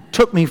me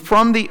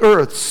from the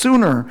earth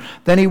sooner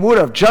than he would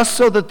have, just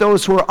so that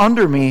those who are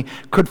under me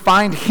could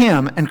find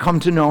him and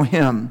come to know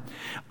him.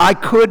 I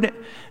could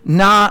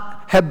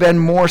not have been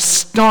more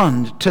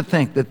stunned to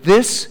think that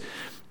this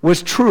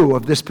was true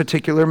of this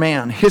particular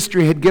man.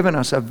 History had given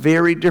us a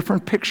very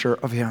different picture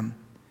of him.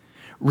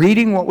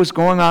 Reading what was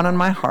going on in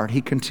my heart,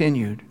 he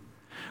continued,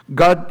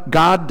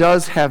 God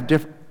does have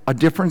a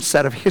different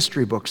set of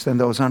history books than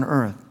those on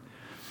earth.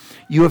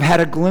 You have had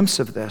a glimpse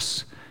of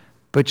this,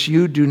 but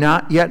you do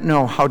not yet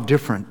know how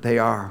different they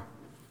are.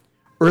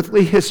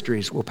 Earthly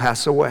histories will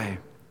pass away,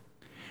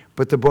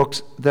 but the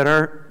books that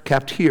are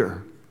kept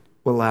here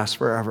will last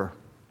forever.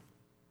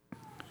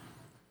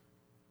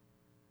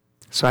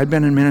 So I'd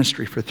been in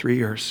ministry for 3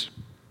 years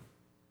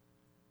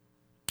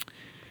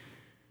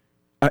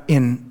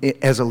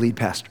as a lead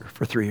pastor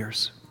for 3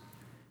 years.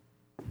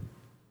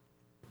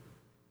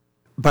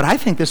 But I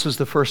think this was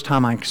the first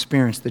time I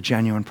experienced the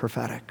genuine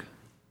prophetic.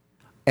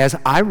 As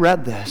I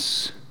read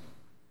this,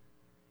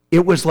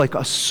 it was like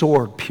a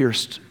sword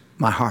pierced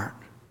my heart.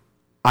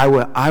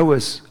 I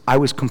was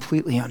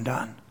completely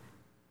undone.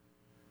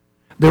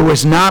 There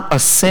was not a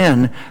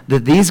sin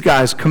that these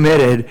guys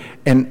committed,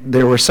 and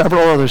there were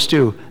several others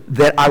too,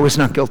 that I was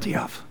not guilty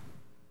of.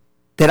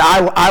 That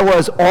I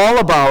was all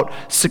about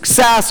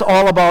success,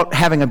 all about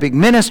having a big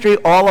ministry,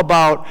 all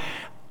about,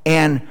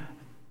 and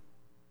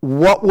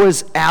what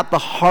was at the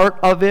heart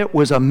of it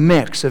was a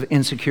mix of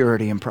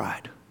insecurity and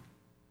pride.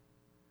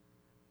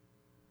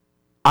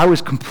 I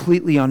was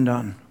completely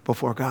undone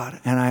before God,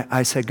 and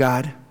I said,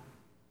 God,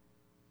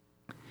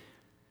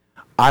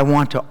 I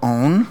want to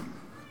own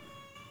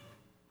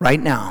right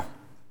now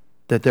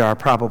that there are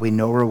probably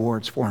no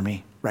rewards for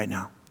me right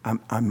now.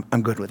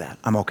 I'm good with that.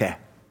 I'm okay.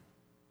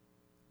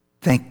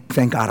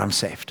 Thank God I'm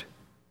saved.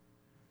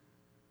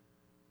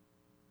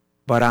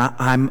 But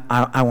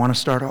I want to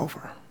start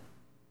over.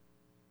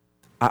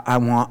 I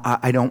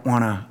don't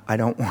want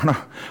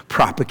to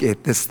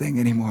propagate this thing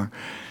anymore.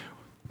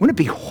 Wouldn't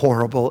it be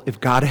horrible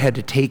if God had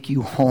to take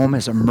you home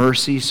as a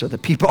mercy so the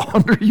people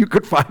under you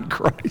could find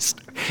Christ?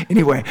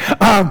 Anyway,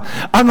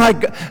 I'm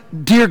like,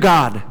 dear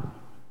God,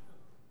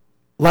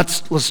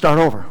 let's start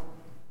over.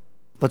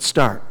 Let's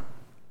start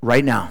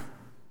right now.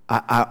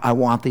 I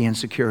want the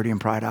insecurity and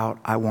pride out.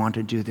 I want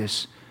to do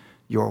this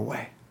your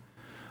way.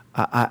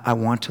 I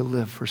want to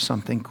live for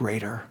something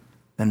greater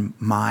than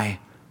my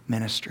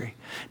ministry.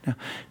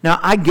 Now,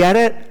 I get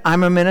it.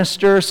 I'm a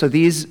minister, so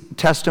these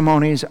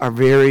testimonies are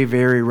very,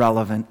 very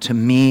relevant to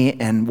me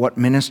and what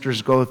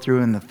ministers go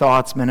through and the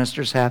thoughts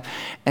ministers have.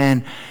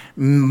 And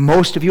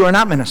most of you are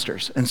not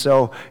ministers, and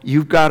so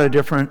you've got a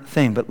different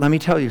thing. But let me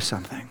tell you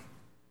something.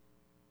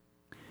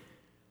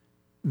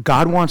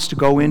 God wants to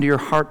go into your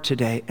heart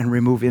today and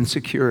remove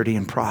insecurity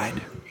and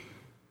pride,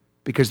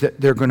 because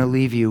they're going to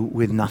leave you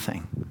with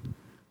nothing.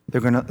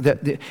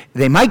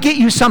 They might get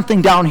you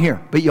something down here,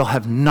 but you'll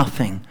have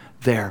nothing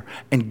there.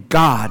 And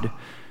God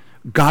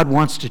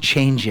wants to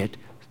change it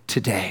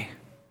today.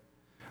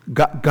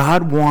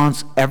 God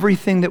wants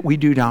everything that we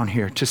do down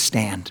here to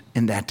stand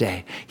in that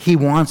day. He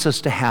wants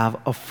us to have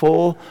a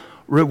full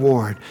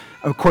reward.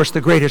 Of course,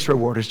 the greatest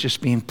reward is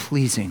just being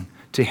pleasing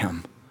to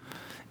Him.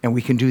 And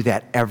we can do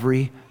that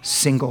every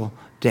single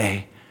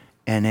day.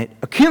 And it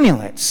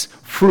accumulates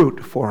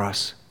fruit for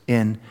us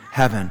in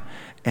heaven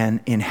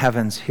and in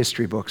heaven's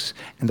history books.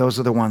 And those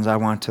are the ones I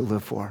want to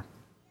live for.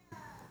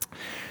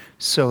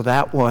 So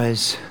that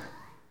was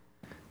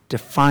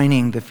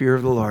defining the fear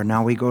of the Lord.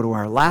 Now we go to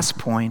our last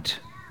point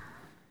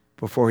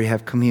before we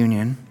have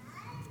communion.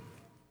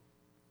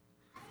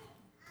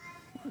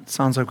 It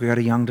sounds like we got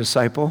a young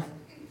disciple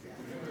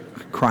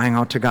crying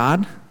out to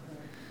God.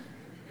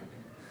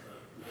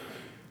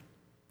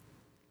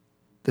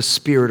 The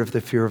spirit of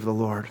the fear of the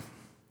Lord.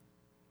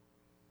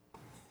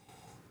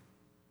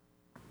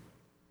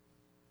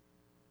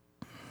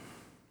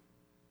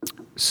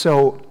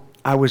 So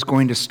I was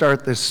going to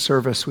start this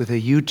service with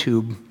a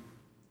YouTube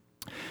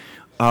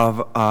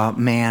of a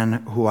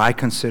man who I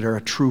consider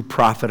a true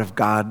prophet of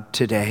God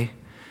today.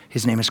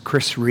 His name is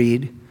Chris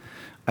Reed.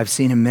 I've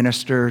seen him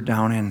minister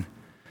down in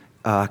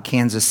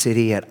Kansas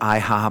City at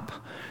IHOP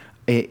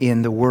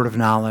in the Word of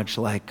Knowledge,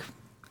 like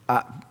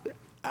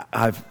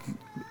I've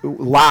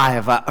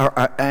live,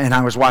 and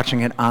I was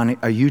watching it on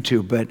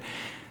YouTube. But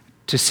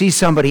to see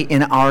somebody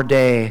in our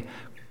day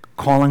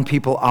calling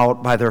people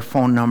out by their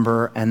phone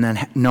number and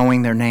then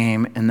knowing their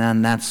name, and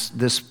then that's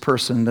this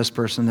person,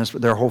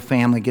 their whole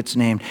family gets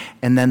named,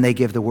 and then they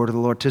give the word of the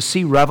Lord. To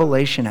see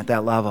revelation at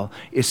that level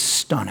is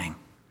stunning.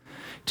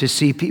 To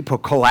see people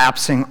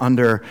collapsing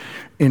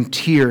in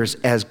tears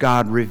as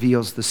God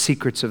reveals the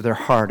secrets of their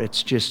heart,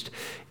 it's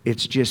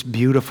just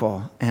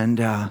beautiful.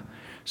 And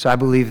so I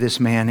believe this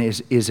man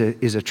is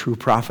a true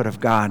prophet of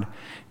God.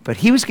 But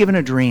he was given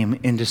a dream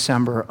in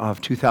December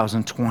of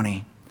 2020,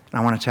 and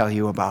I want to tell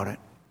you about it.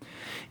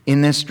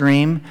 In this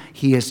dream,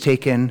 he is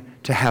taken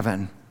to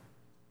heaven,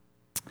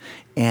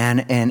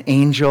 and an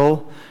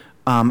angel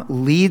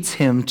leads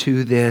him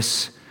to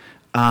this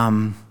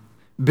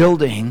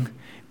building,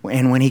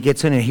 and when he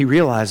gets in it, he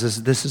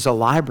realizes this is a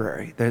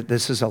library.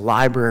 This is a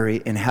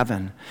library in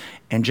heaven.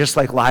 And just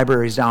like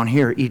libraries down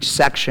here, each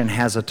section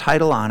has a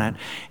title on it,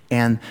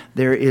 and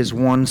there is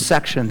one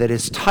section that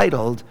is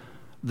titled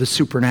The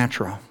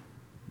Supernatural.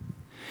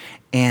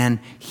 And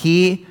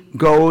he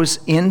goes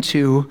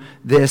into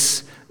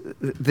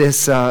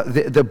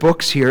the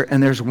books here,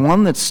 and there's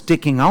one that's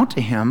sticking out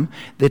to him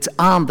that's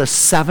on the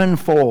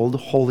sevenfold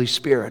Holy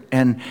Spirit.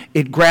 And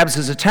it grabs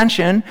his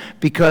attention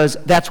because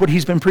that's what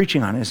he's been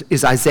preaching on,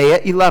 is Isaiah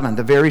 11,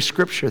 the very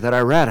scripture that I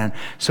read. And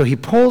so he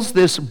pulls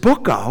this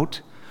book out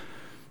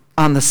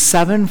on the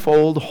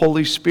sevenfold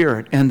Holy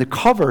Spirit, and the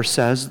cover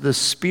says, the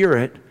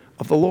Spirit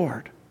of the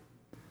Lord.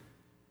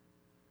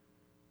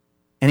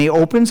 And he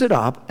opens it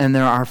up, and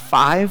there are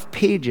 5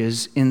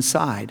 pages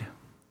inside.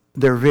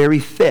 They're very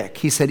thick.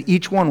 He said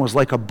each one was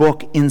like a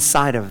book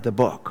inside of the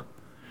book.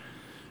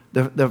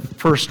 The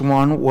first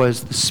one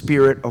was the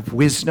spirit of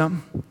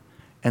wisdom,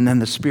 and then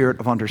the spirit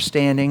of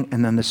understanding,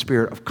 and then the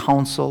spirit of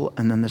counsel,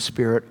 and then the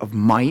spirit of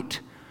might,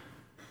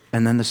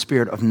 and then the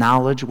spirit of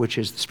knowledge, which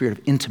is the spirit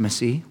of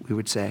intimacy, we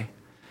would say.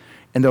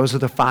 And those are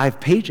the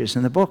 5 pages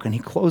in the book. And he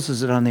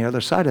closes it on the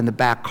other side, and the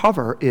back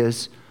cover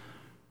is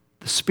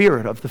the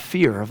spirit of the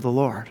fear of the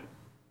Lord.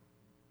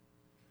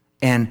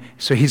 And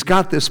so he's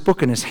got this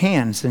book in his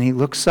hands, and he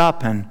looks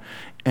up and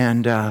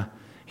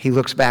he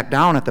looks back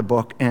down at the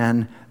book,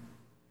 and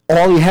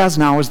all he has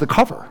now is the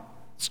cover.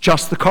 It's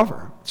just the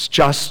cover. It's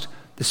just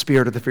the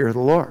spirit of the fear of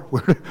the Lord.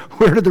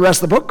 Where did the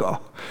rest of the book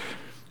go?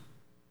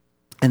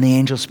 And the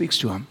angel speaks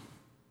to him.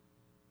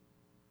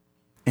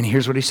 And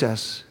here's what he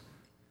says.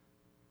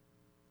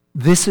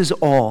 This is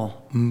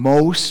all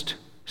most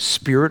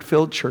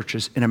Spirit-filled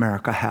churches in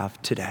America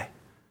have today.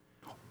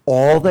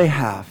 All they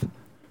have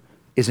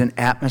is an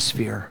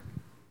atmosphere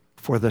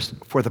for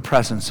the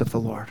presence of the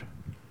Lord.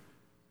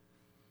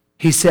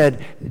 He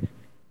said,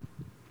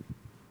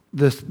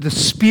 the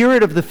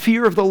spirit of the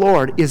fear of the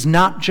Lord is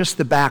not just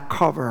the back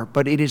cover,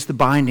 but it is the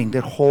binding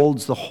that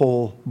holds the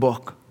whole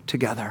book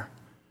together.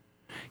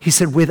 He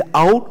said,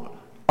 without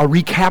a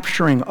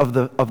recapturing of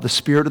the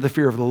spirit of the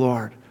fear of the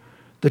Lord,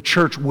 the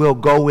church will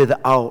go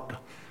without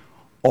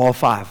all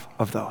 5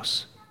 of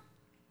those.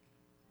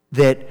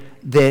 That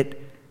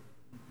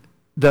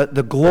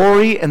the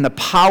glory and the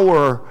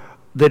power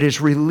that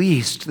is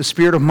released, the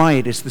spirit of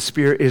might is the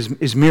spirit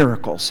is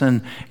miracles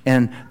and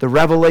the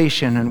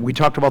revelation, and we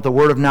talked about the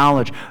word of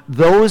knowledge.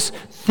 Those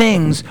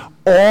things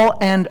all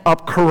end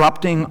up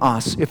corrupting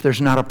us if there's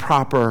not a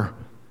proper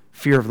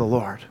fear of the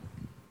Lord.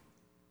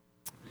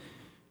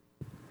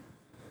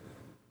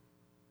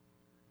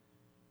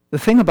 The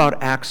thing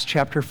about Acts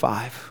chapter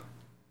 5,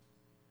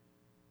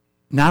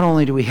 not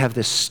only do we have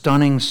this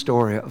stunning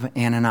story of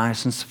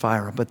Ananias and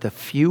Sapphira, but the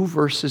few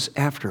verses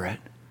after it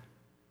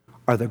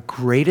are the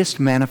greatest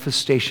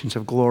manifestations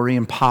of glory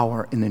and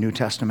power in the New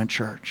Testament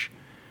church.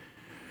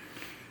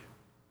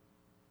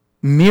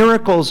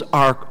 Miracles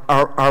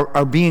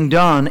are being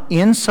done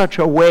in such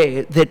a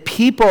way that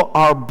people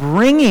are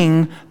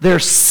bringing their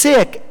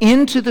sick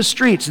into the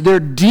streets. They're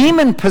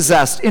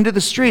demon-possessed into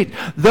the street.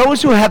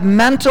 Those who have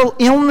mental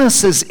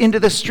illnesses into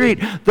the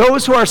street.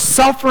 Those who are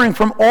suffering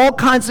from all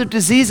kinds of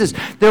diseases.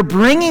 They're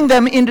bringing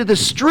them into the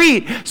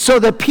street so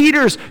that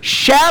Peter's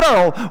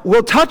shadow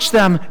will touch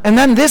them. And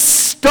then this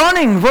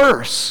stunning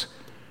verse,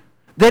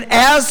 that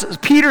as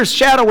Peter's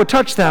shadow would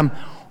touch them,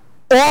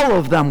 all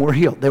of them were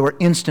healed. They were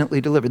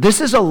instantly delivered.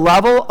 This is a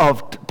level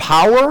of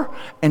power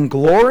and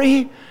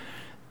glory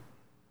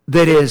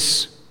that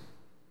is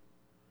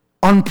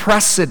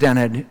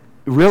unprecedented,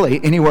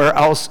 really, anywhere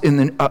else in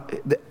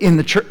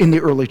the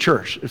early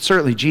church.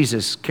 Certainly,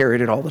 Jesus carried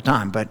it all the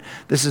time, but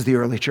this is the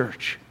early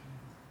church.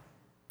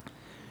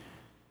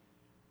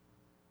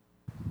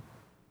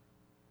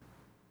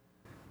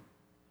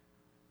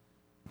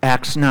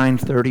 Acts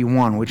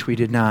 9:31, which we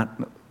did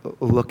not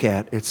look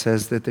at, it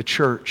says that the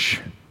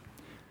church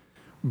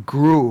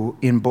grew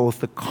in both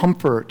the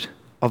comfort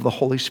of the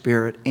Holy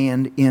Spirit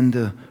and in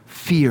the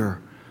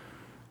fear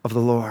of the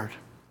Lord.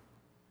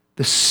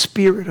 The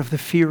spirit of the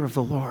fear of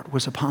the Lord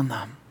was upon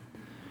them.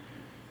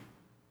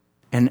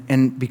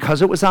 And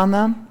because it was on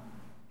them,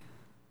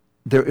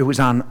 it was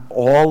on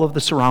all of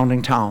the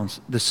surrounding towns.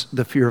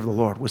 The fear of the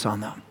Lord was on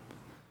them.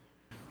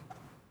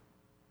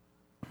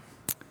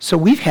 So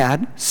we've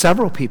had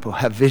several people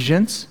have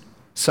visions.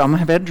 Some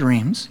have had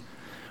dreams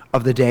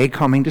of the day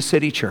coming to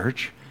City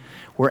Church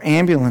where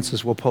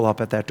ambulances will pull up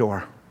at that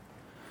door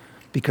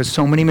because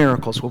so many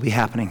miracles will be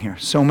happening here.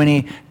 So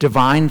many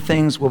divine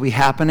things will be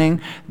happening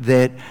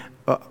that,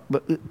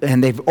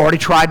 and they've already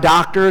tried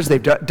doctors.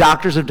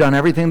 Doctors have done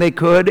everything they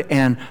could,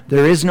 and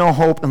there is no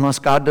hope unless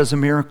God does a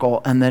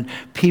miracle, and that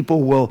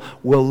people will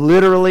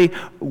literally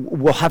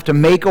have to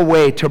make a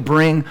way to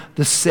bring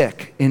the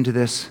sick into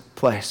this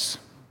place.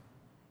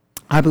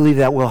 I believe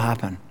that will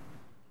happen.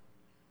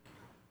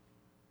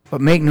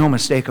 But make no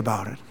mistake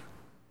about it.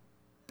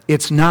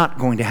 It's not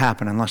going to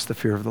happen unless the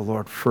fear of the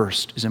Lord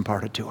first is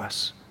imparted to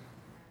us.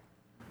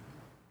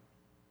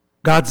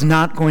 God's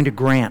not going to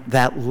grant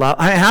that love.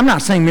 I'm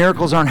not saying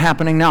miracles aren't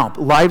happening now.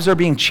 Lives are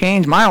being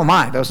changed. My, oh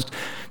my, those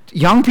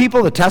young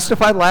people that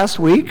testified last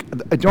week,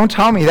 don't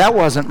tell me that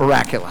wasn't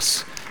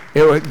miraculous.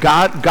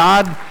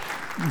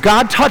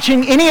 God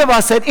touching any of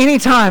us at any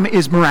time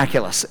is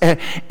miraculous in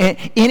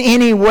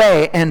any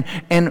way.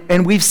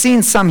 And we've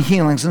seen some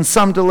healings and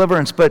some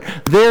deliverance, but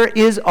there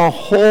is a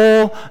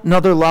whole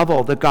nother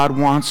level that God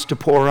wants to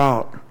pour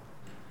out.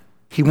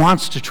 He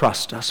wants to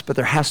trust us, but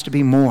there has to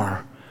be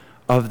more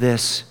of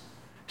this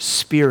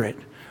spirit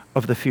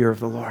of the fear of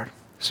the Lord.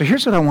 So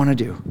here's what I want to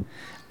do.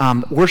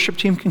 Worship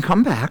team can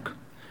come back.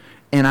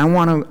 And I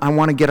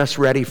want to get us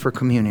ready for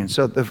communion.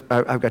 So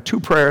I've got two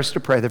prayers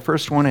to pray. The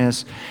first one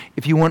is,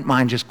 if you wouldn't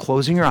mind just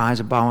closing your eyes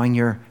and bowing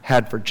your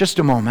head for just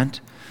a moment.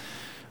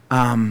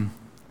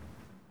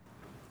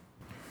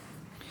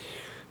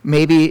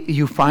 Maybe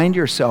you find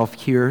yourself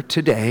here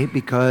today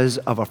because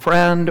of a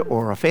friend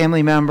or a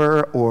family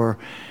member, or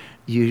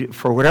you,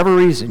 for whatever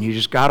reason, you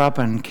just got up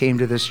and came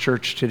to this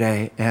church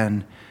today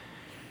and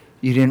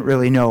you didn't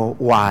really know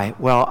why.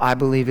 Well, I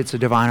believe it's a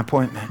divine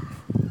appointment.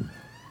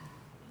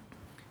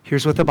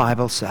 Here's what the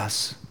Bible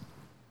says.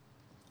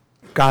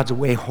 God's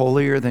way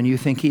holier than you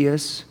think he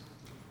is,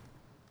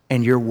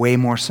 and you're way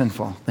more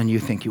sinful than you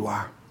think you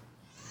are.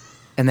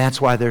 And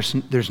that's why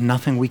there's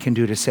nothing we can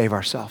do to save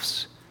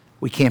ourselves.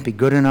 We can't be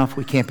good enough,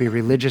 we can't be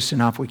religious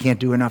enough, we can't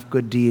do enough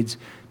good deeds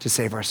to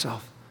save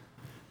ourselves.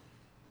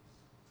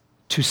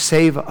 To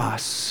save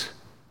us,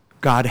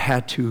 God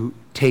had to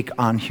take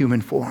on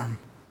human form.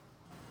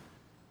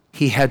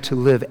 He had to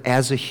live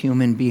as a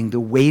human being. The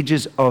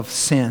wages of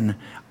sin,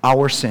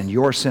 our sin,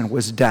 your sin,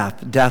 was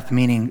death. Death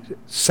meaning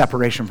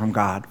separation from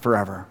God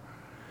forever.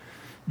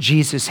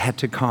 Jesus had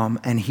to come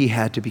and he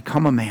had to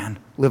become a man,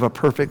 live a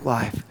perfect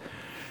life,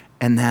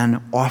 and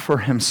then offer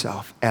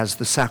himself as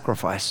the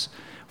sacrifice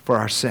for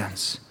our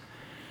sins.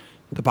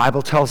 The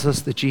Bible tells us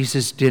that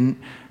Jesus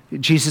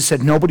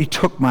said, nobody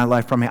took my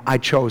life from me. I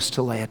chose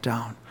to lay it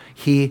down.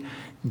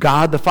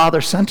 God the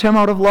Father sent him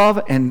out of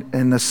love,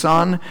 and the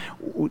Son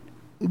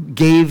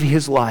gave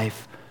his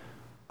life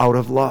out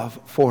of love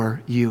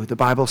for you. The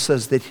Bible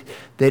says that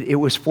it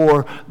was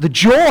for the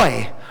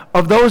joy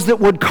of those that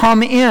would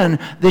come in,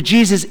 that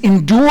Jesus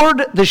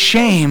endured the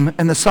shame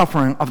and the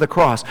suffering of the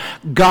cross.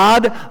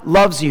 God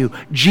loves you.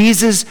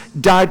 Jesus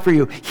died for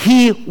you.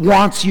 He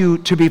wants you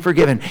to be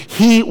forgiven.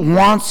 He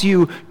wants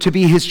you to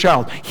be his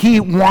child. He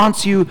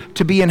wants you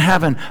to be in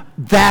heaven.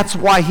 That's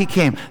why he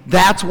came.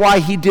 That's why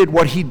he did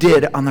what he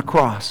did on the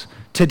cross.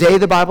 Today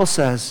the Bible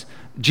says,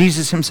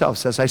 Jesus himself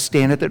says, I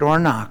stand at the door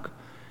and knock.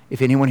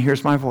 If anyone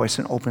hears my voice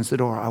and opens the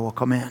door, I will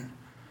come in.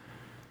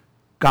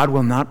 God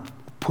will not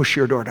push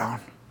your door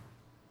down.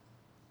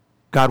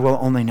 God will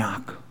only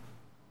knock.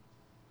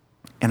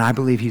 And I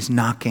believe he's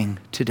knocking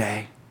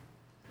today.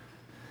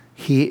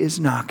 He is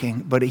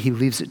knocking, but he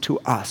leaves it to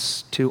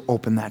us to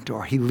open that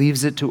door. He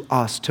leaves it to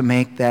us to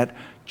make that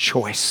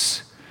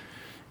choice.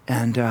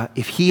 And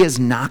if he is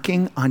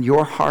knocking on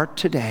your heart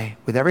today,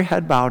 with every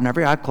head bowed and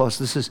every eye closed,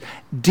 this is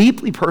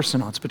deeply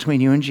personal. It's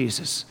between you and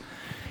Jesus.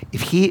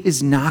 If he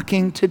is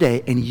knocking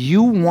today and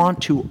you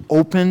want to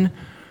open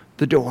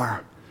the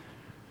door,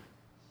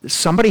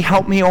 somebody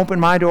help me open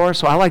my door,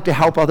 so I like to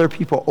help other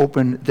people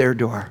open their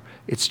door.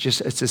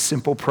 It's a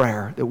simple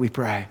prayer that we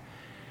pray.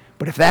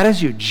 But if that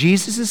is you,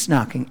 Jesus is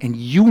knocking, and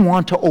you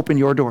want to open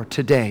your door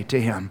today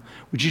to him,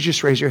 would you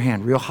just raise your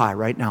hand real high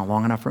right now,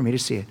 long enough for me to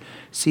see it?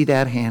 See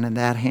that hand and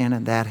that hand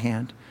and that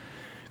hand.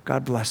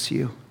 God bless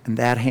you. And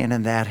that hand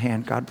and that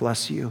hand. God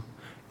bless you.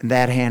 And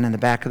that hand in the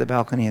back of the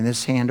balcony, and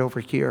this hand over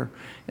here,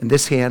 and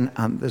this hand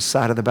on this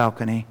side of the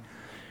balcony.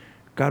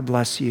 God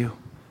bless you.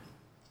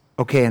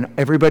 Okay, and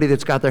everybody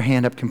that's got their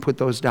hand up can put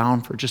those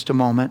down for just a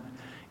moment.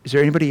 Is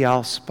there anybody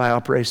else by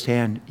upraised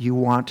hand you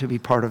want to be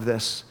part of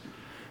this?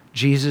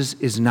 Jesus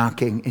is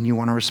knocking and you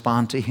want to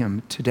respond to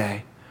him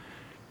today.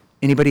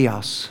 Anybody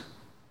else?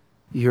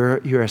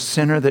 You're a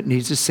sinner that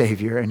needs a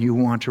Savior and you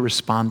want to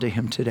respond to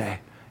him today.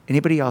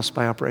 Anybody else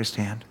by upraised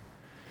hand?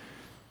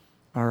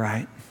 All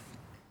right.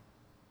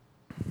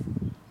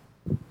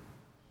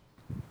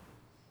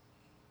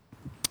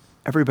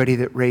 Everybody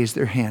that raised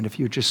their hand, if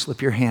you would just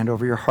slip your hand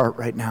over your heart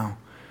right now.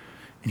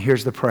 And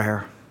here's the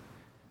prayer.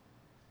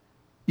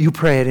 You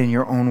pray it in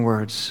your own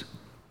words.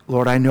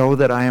 Lord, I know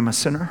that I am a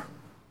sinner.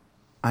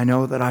 I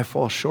know that I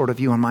fall short of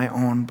you on my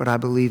own, but I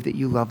believe that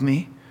you love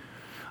me.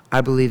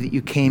 I believe that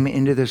you came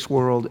into this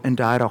world and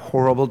died a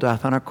horrible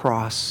death on a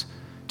cross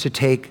to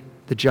take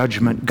the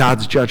judgment,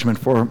 God's judgment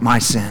for my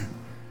sin.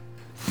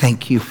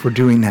 Thank you for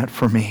doing that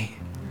for me.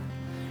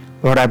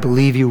 Lord, I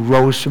believe you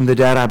rose from the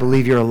dead. I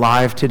believe you're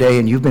alive today,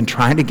 and you've been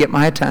trying to get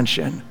my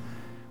attention.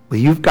 Well,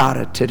 you've got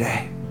it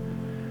today.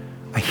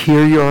 I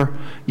hear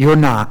your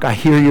knock. I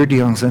hear your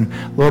dealings. And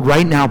Lord,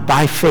 right now,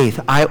 by faith,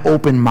 I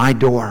open my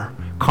door.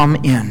 Come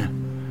in.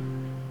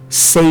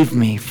 Save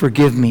me,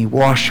 forgive me,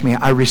 wash me.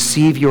 I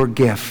receive your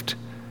gift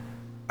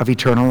of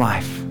eternal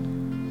life.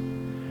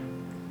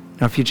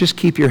 Now, if you just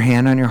keep your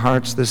hand on your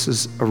hearts, this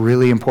is a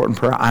really important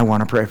prayer. I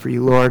want to pray for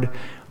you. Lord,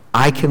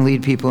 I can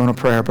lead people in a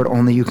prayer, but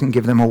only you can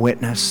give them a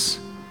witness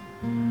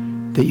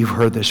that you've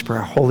heard this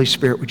prayer. Holy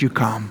Spirit, would you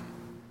come?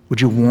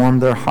 Would you warm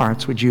their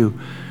hearts? Would you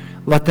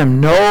let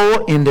them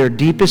know in their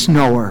deepest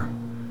knower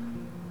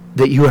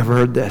that you have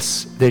heard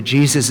this, that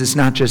Jesus is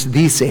not just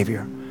the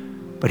Savior,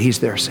 but he's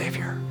their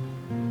Savior.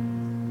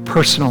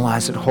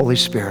 Personalize it, Holy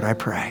Spirit, I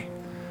pray.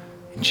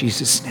 In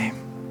Jesus' name.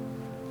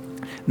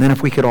 And then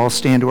if we could all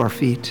stand to our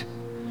feet.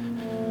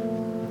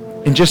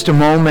 In just a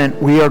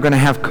moment, we are going to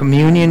have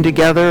communion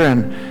together.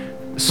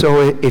 And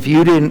so if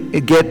you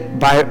didn't get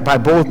by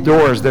both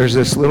doors, there's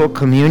this little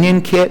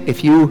communion kit.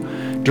 If you,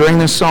 during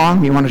this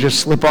song, you want to just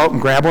slip out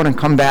and grab one and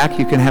come back,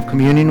 you can have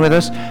communion with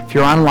us. If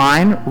you're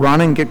online,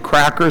 run and get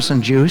crackers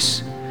and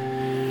juice.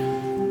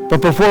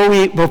 But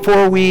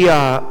before we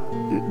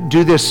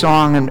do this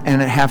song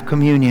and have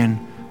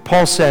communion,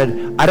 Paul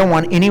said, I don't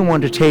want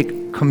anyone to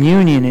take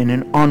communion in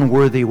an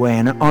unworthy way,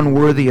 and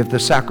unworthy of the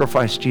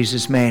sacrifice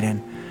Jesus made.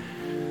 And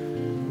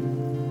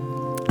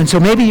so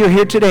maybe you're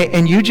here today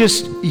and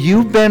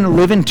you've been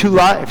living two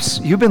lives.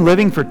 You've been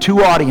living for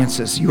two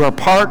audiences. You are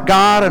part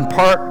God and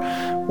part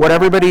what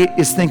everybody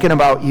is thinking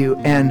about you.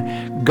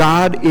 And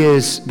God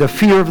the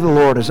fear of the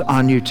Lord is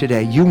on you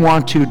today. You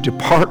want to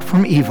depart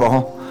from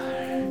evil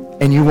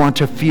and you want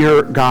to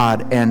fear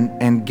God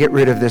and get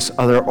rid of this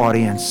other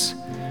audience.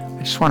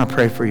 I just want to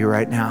pray for you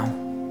right now.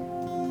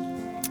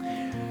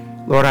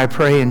 Lord, I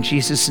pray in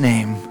Jesus'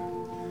 name.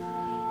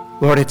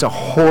 Lord, it's a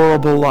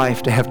horrible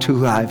life to have two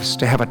lives,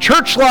 to have a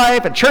church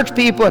life, a church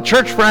people, a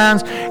church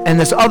friends, and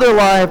this other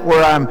life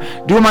where I'm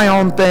doing my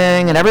own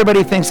thing and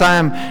everybody thinks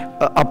I'm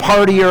a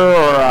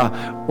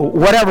partier or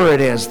whatever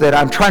it is, that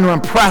I'm trying to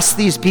impress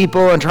these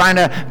people and trying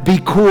to be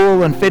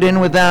cool and fit in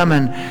with them.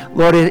 And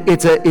Lord,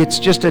 it's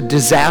just a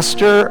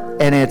disaster,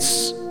 and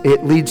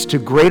it leads to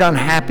great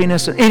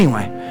unhappiness.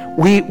 Anyway,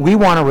 we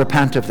want to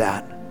repent of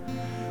that.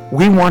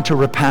 We want to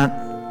repent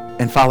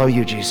and follow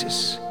you,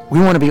 Jesus. We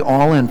want to be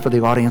all in for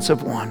the audience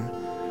of one.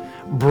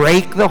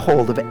 Break the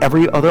hold of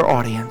every other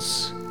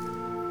audience.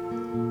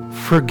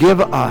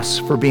 Forgive us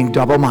for being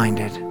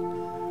double-minded.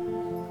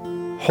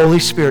 Holy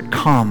Spirit,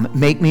 come,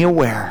 make me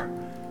aware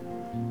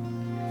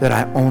that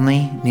I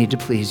only need to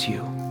please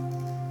you.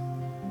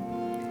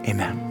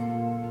 Amen.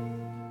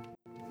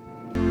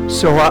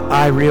 So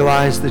I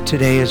realize that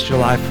today is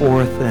July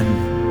 4th,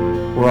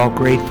 and we're all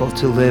grateful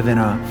to live in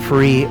a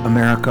free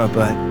America,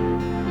 but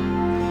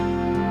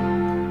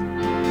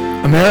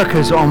America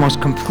is almost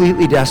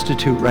completely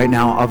destitute right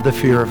now of the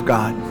fear of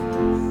God.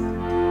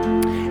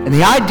 And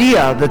the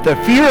idea that the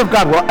fear of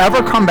God will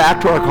ever come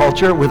back to our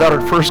culture without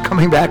it first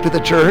coming back to the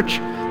church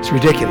is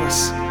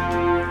ridiculous.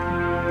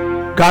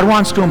 God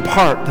wants to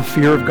impart the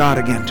fear of God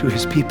again to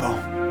his people.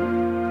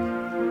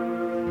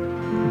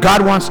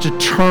 God wants to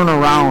turn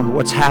around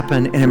what's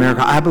happened in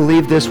America. I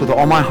believe this with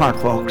all my heart,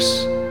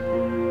 folks.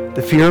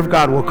 The fear of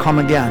God will come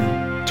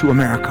again to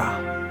America.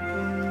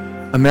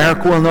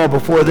 America will know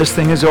before this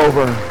thing is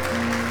over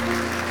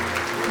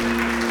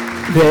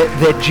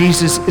that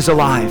Jesus is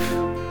alive,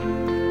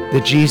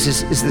 that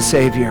Jesus is the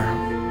Savior.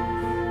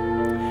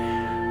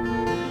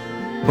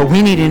 But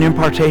we need an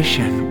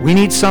impartation. We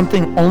need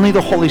something only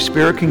the Holy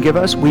Spirit can give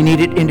us. We need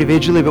it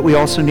individually, but we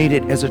also need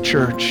it as a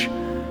church.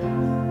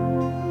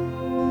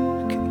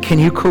 Can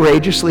you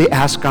courageously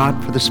ask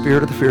God for the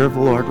spirit of the fear of the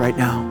Lord right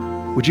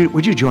now? Would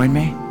you join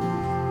me?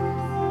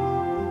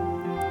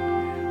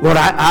 Lord,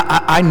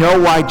 I know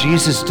why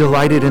Jesus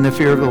delighted in the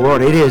fear of the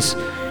Lord. It is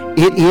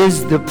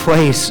the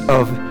place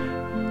of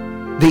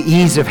the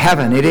ease of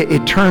heaven.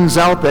 It turns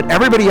out that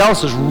everybody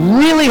else is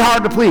really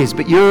hard to please,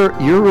 but you're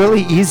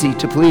really easy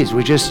to please.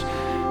 We just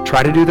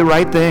try to do the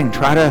right thing,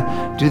 try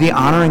to do the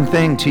honoring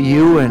thing to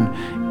you and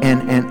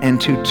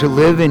to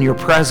live in your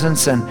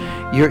presence, and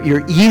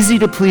you're easy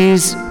to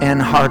please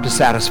and hard to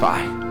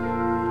satisfy.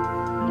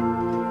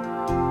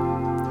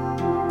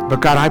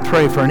 But God, I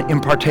pray for an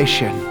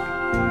impartation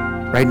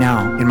right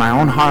now in my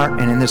own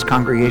heart and in this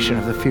congregation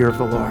of the fear of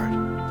the Lord.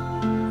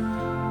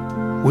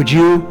 Would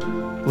you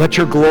let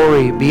your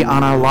glory be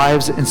on our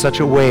lives in such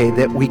a way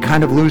that we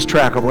kind of lose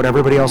track of what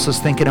everybody else is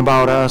thinking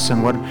about us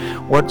and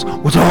what's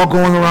all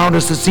going around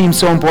us that seems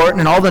so important,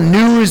 and all the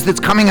news that's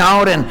coming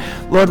out. And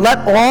Lord, let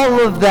all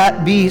of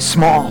that be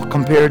small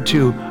compared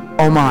to,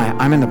 oh my,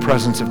 I'm in the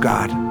presence of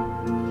God.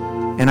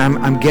 And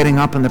I'm getting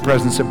up in the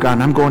presence of God,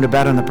 and I'm going to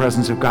bed in the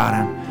presence of God.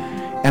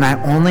 And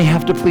I only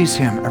have to please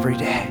him every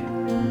day.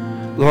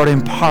 Lord,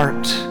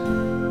 impart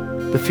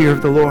the fear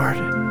of the Lord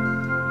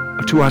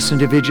to us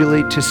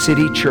individually, to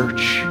City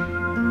Church.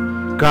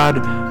 God,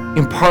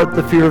 impart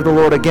the fear of the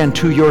Lord again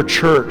to your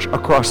church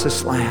across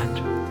this land.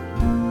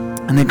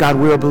 And then, God,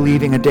 we are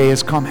believing a day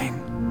is coming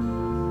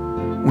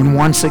when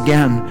once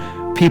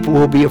again people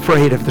will be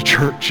afraid of the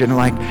church and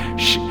like,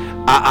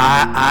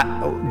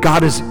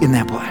 God is in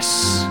that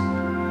place.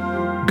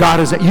 God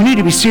is that. You need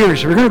to be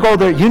serious. If you're going to go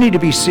there, you need to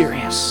be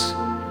serious.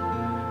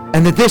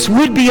 And that this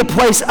would be a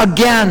place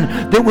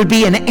again that would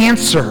be an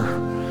answer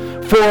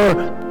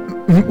for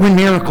when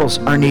miracles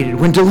are needed,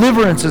 when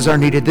deliverances are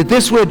needed, that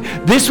this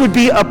would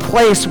be a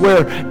place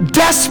where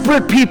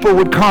desperate people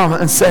would come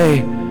and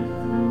say,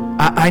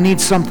 I need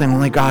something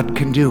only God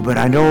can do, but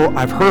I know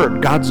I've heard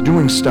God's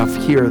doing stuff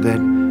here that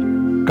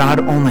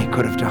God only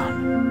could have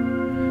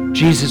done.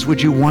 Jesus,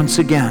 would you once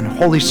again,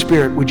 Holy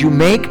Spirit, would you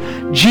make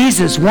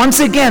Jesus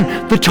once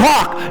again the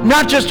talk,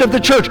 not just of the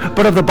church,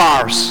 but of the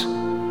bars?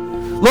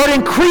 Lord,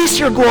 increase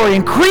your glory,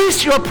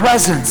 increase your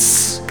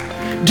presence.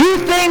 Do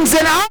things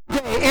in our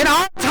day, in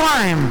our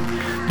time,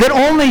 that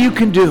only you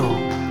can do.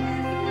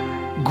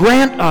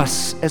 Grant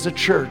us as a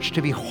church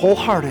to be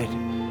wholehearted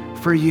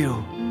for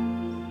you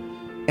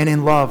and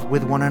in love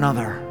with one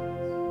another.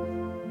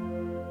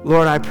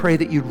 Lord, I pray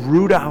that you'd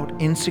root out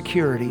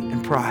insecurity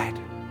and pride.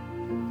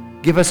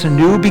 Give us a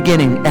new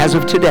beginning as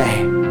of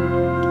today.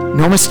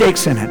 No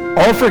mistakes in it.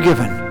 All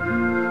forgiven.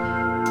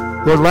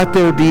 Lord, let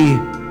there be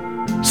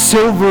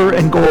silver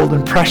and gold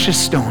and precious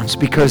stones,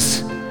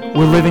 because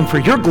we're living for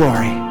your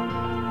glory,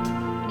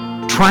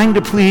 trying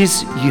to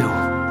please you.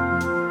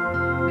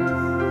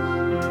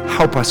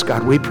 Help us,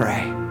 God, we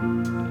pray.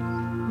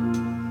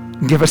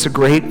 Give us a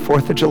great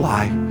 4th of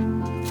July.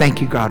 Thank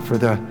you, God, for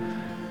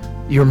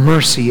your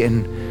mercy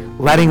in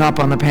letting up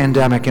on the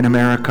pandemic in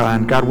America.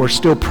 And God, we're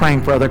still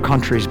praying for other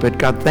countries, but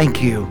God,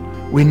 thank you.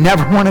 We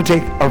never want to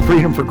take our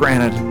freedom for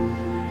granted.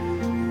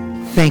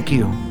 Thank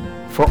you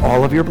for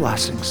all of your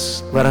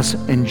blessings. Let us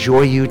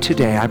enjoy you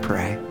today, I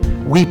pray.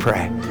 We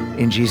pray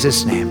in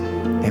Jesus' name.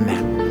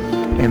 Amen.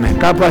 Amen.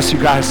 God bless you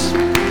guys.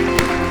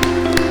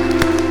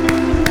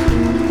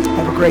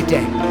 Have a great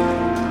day.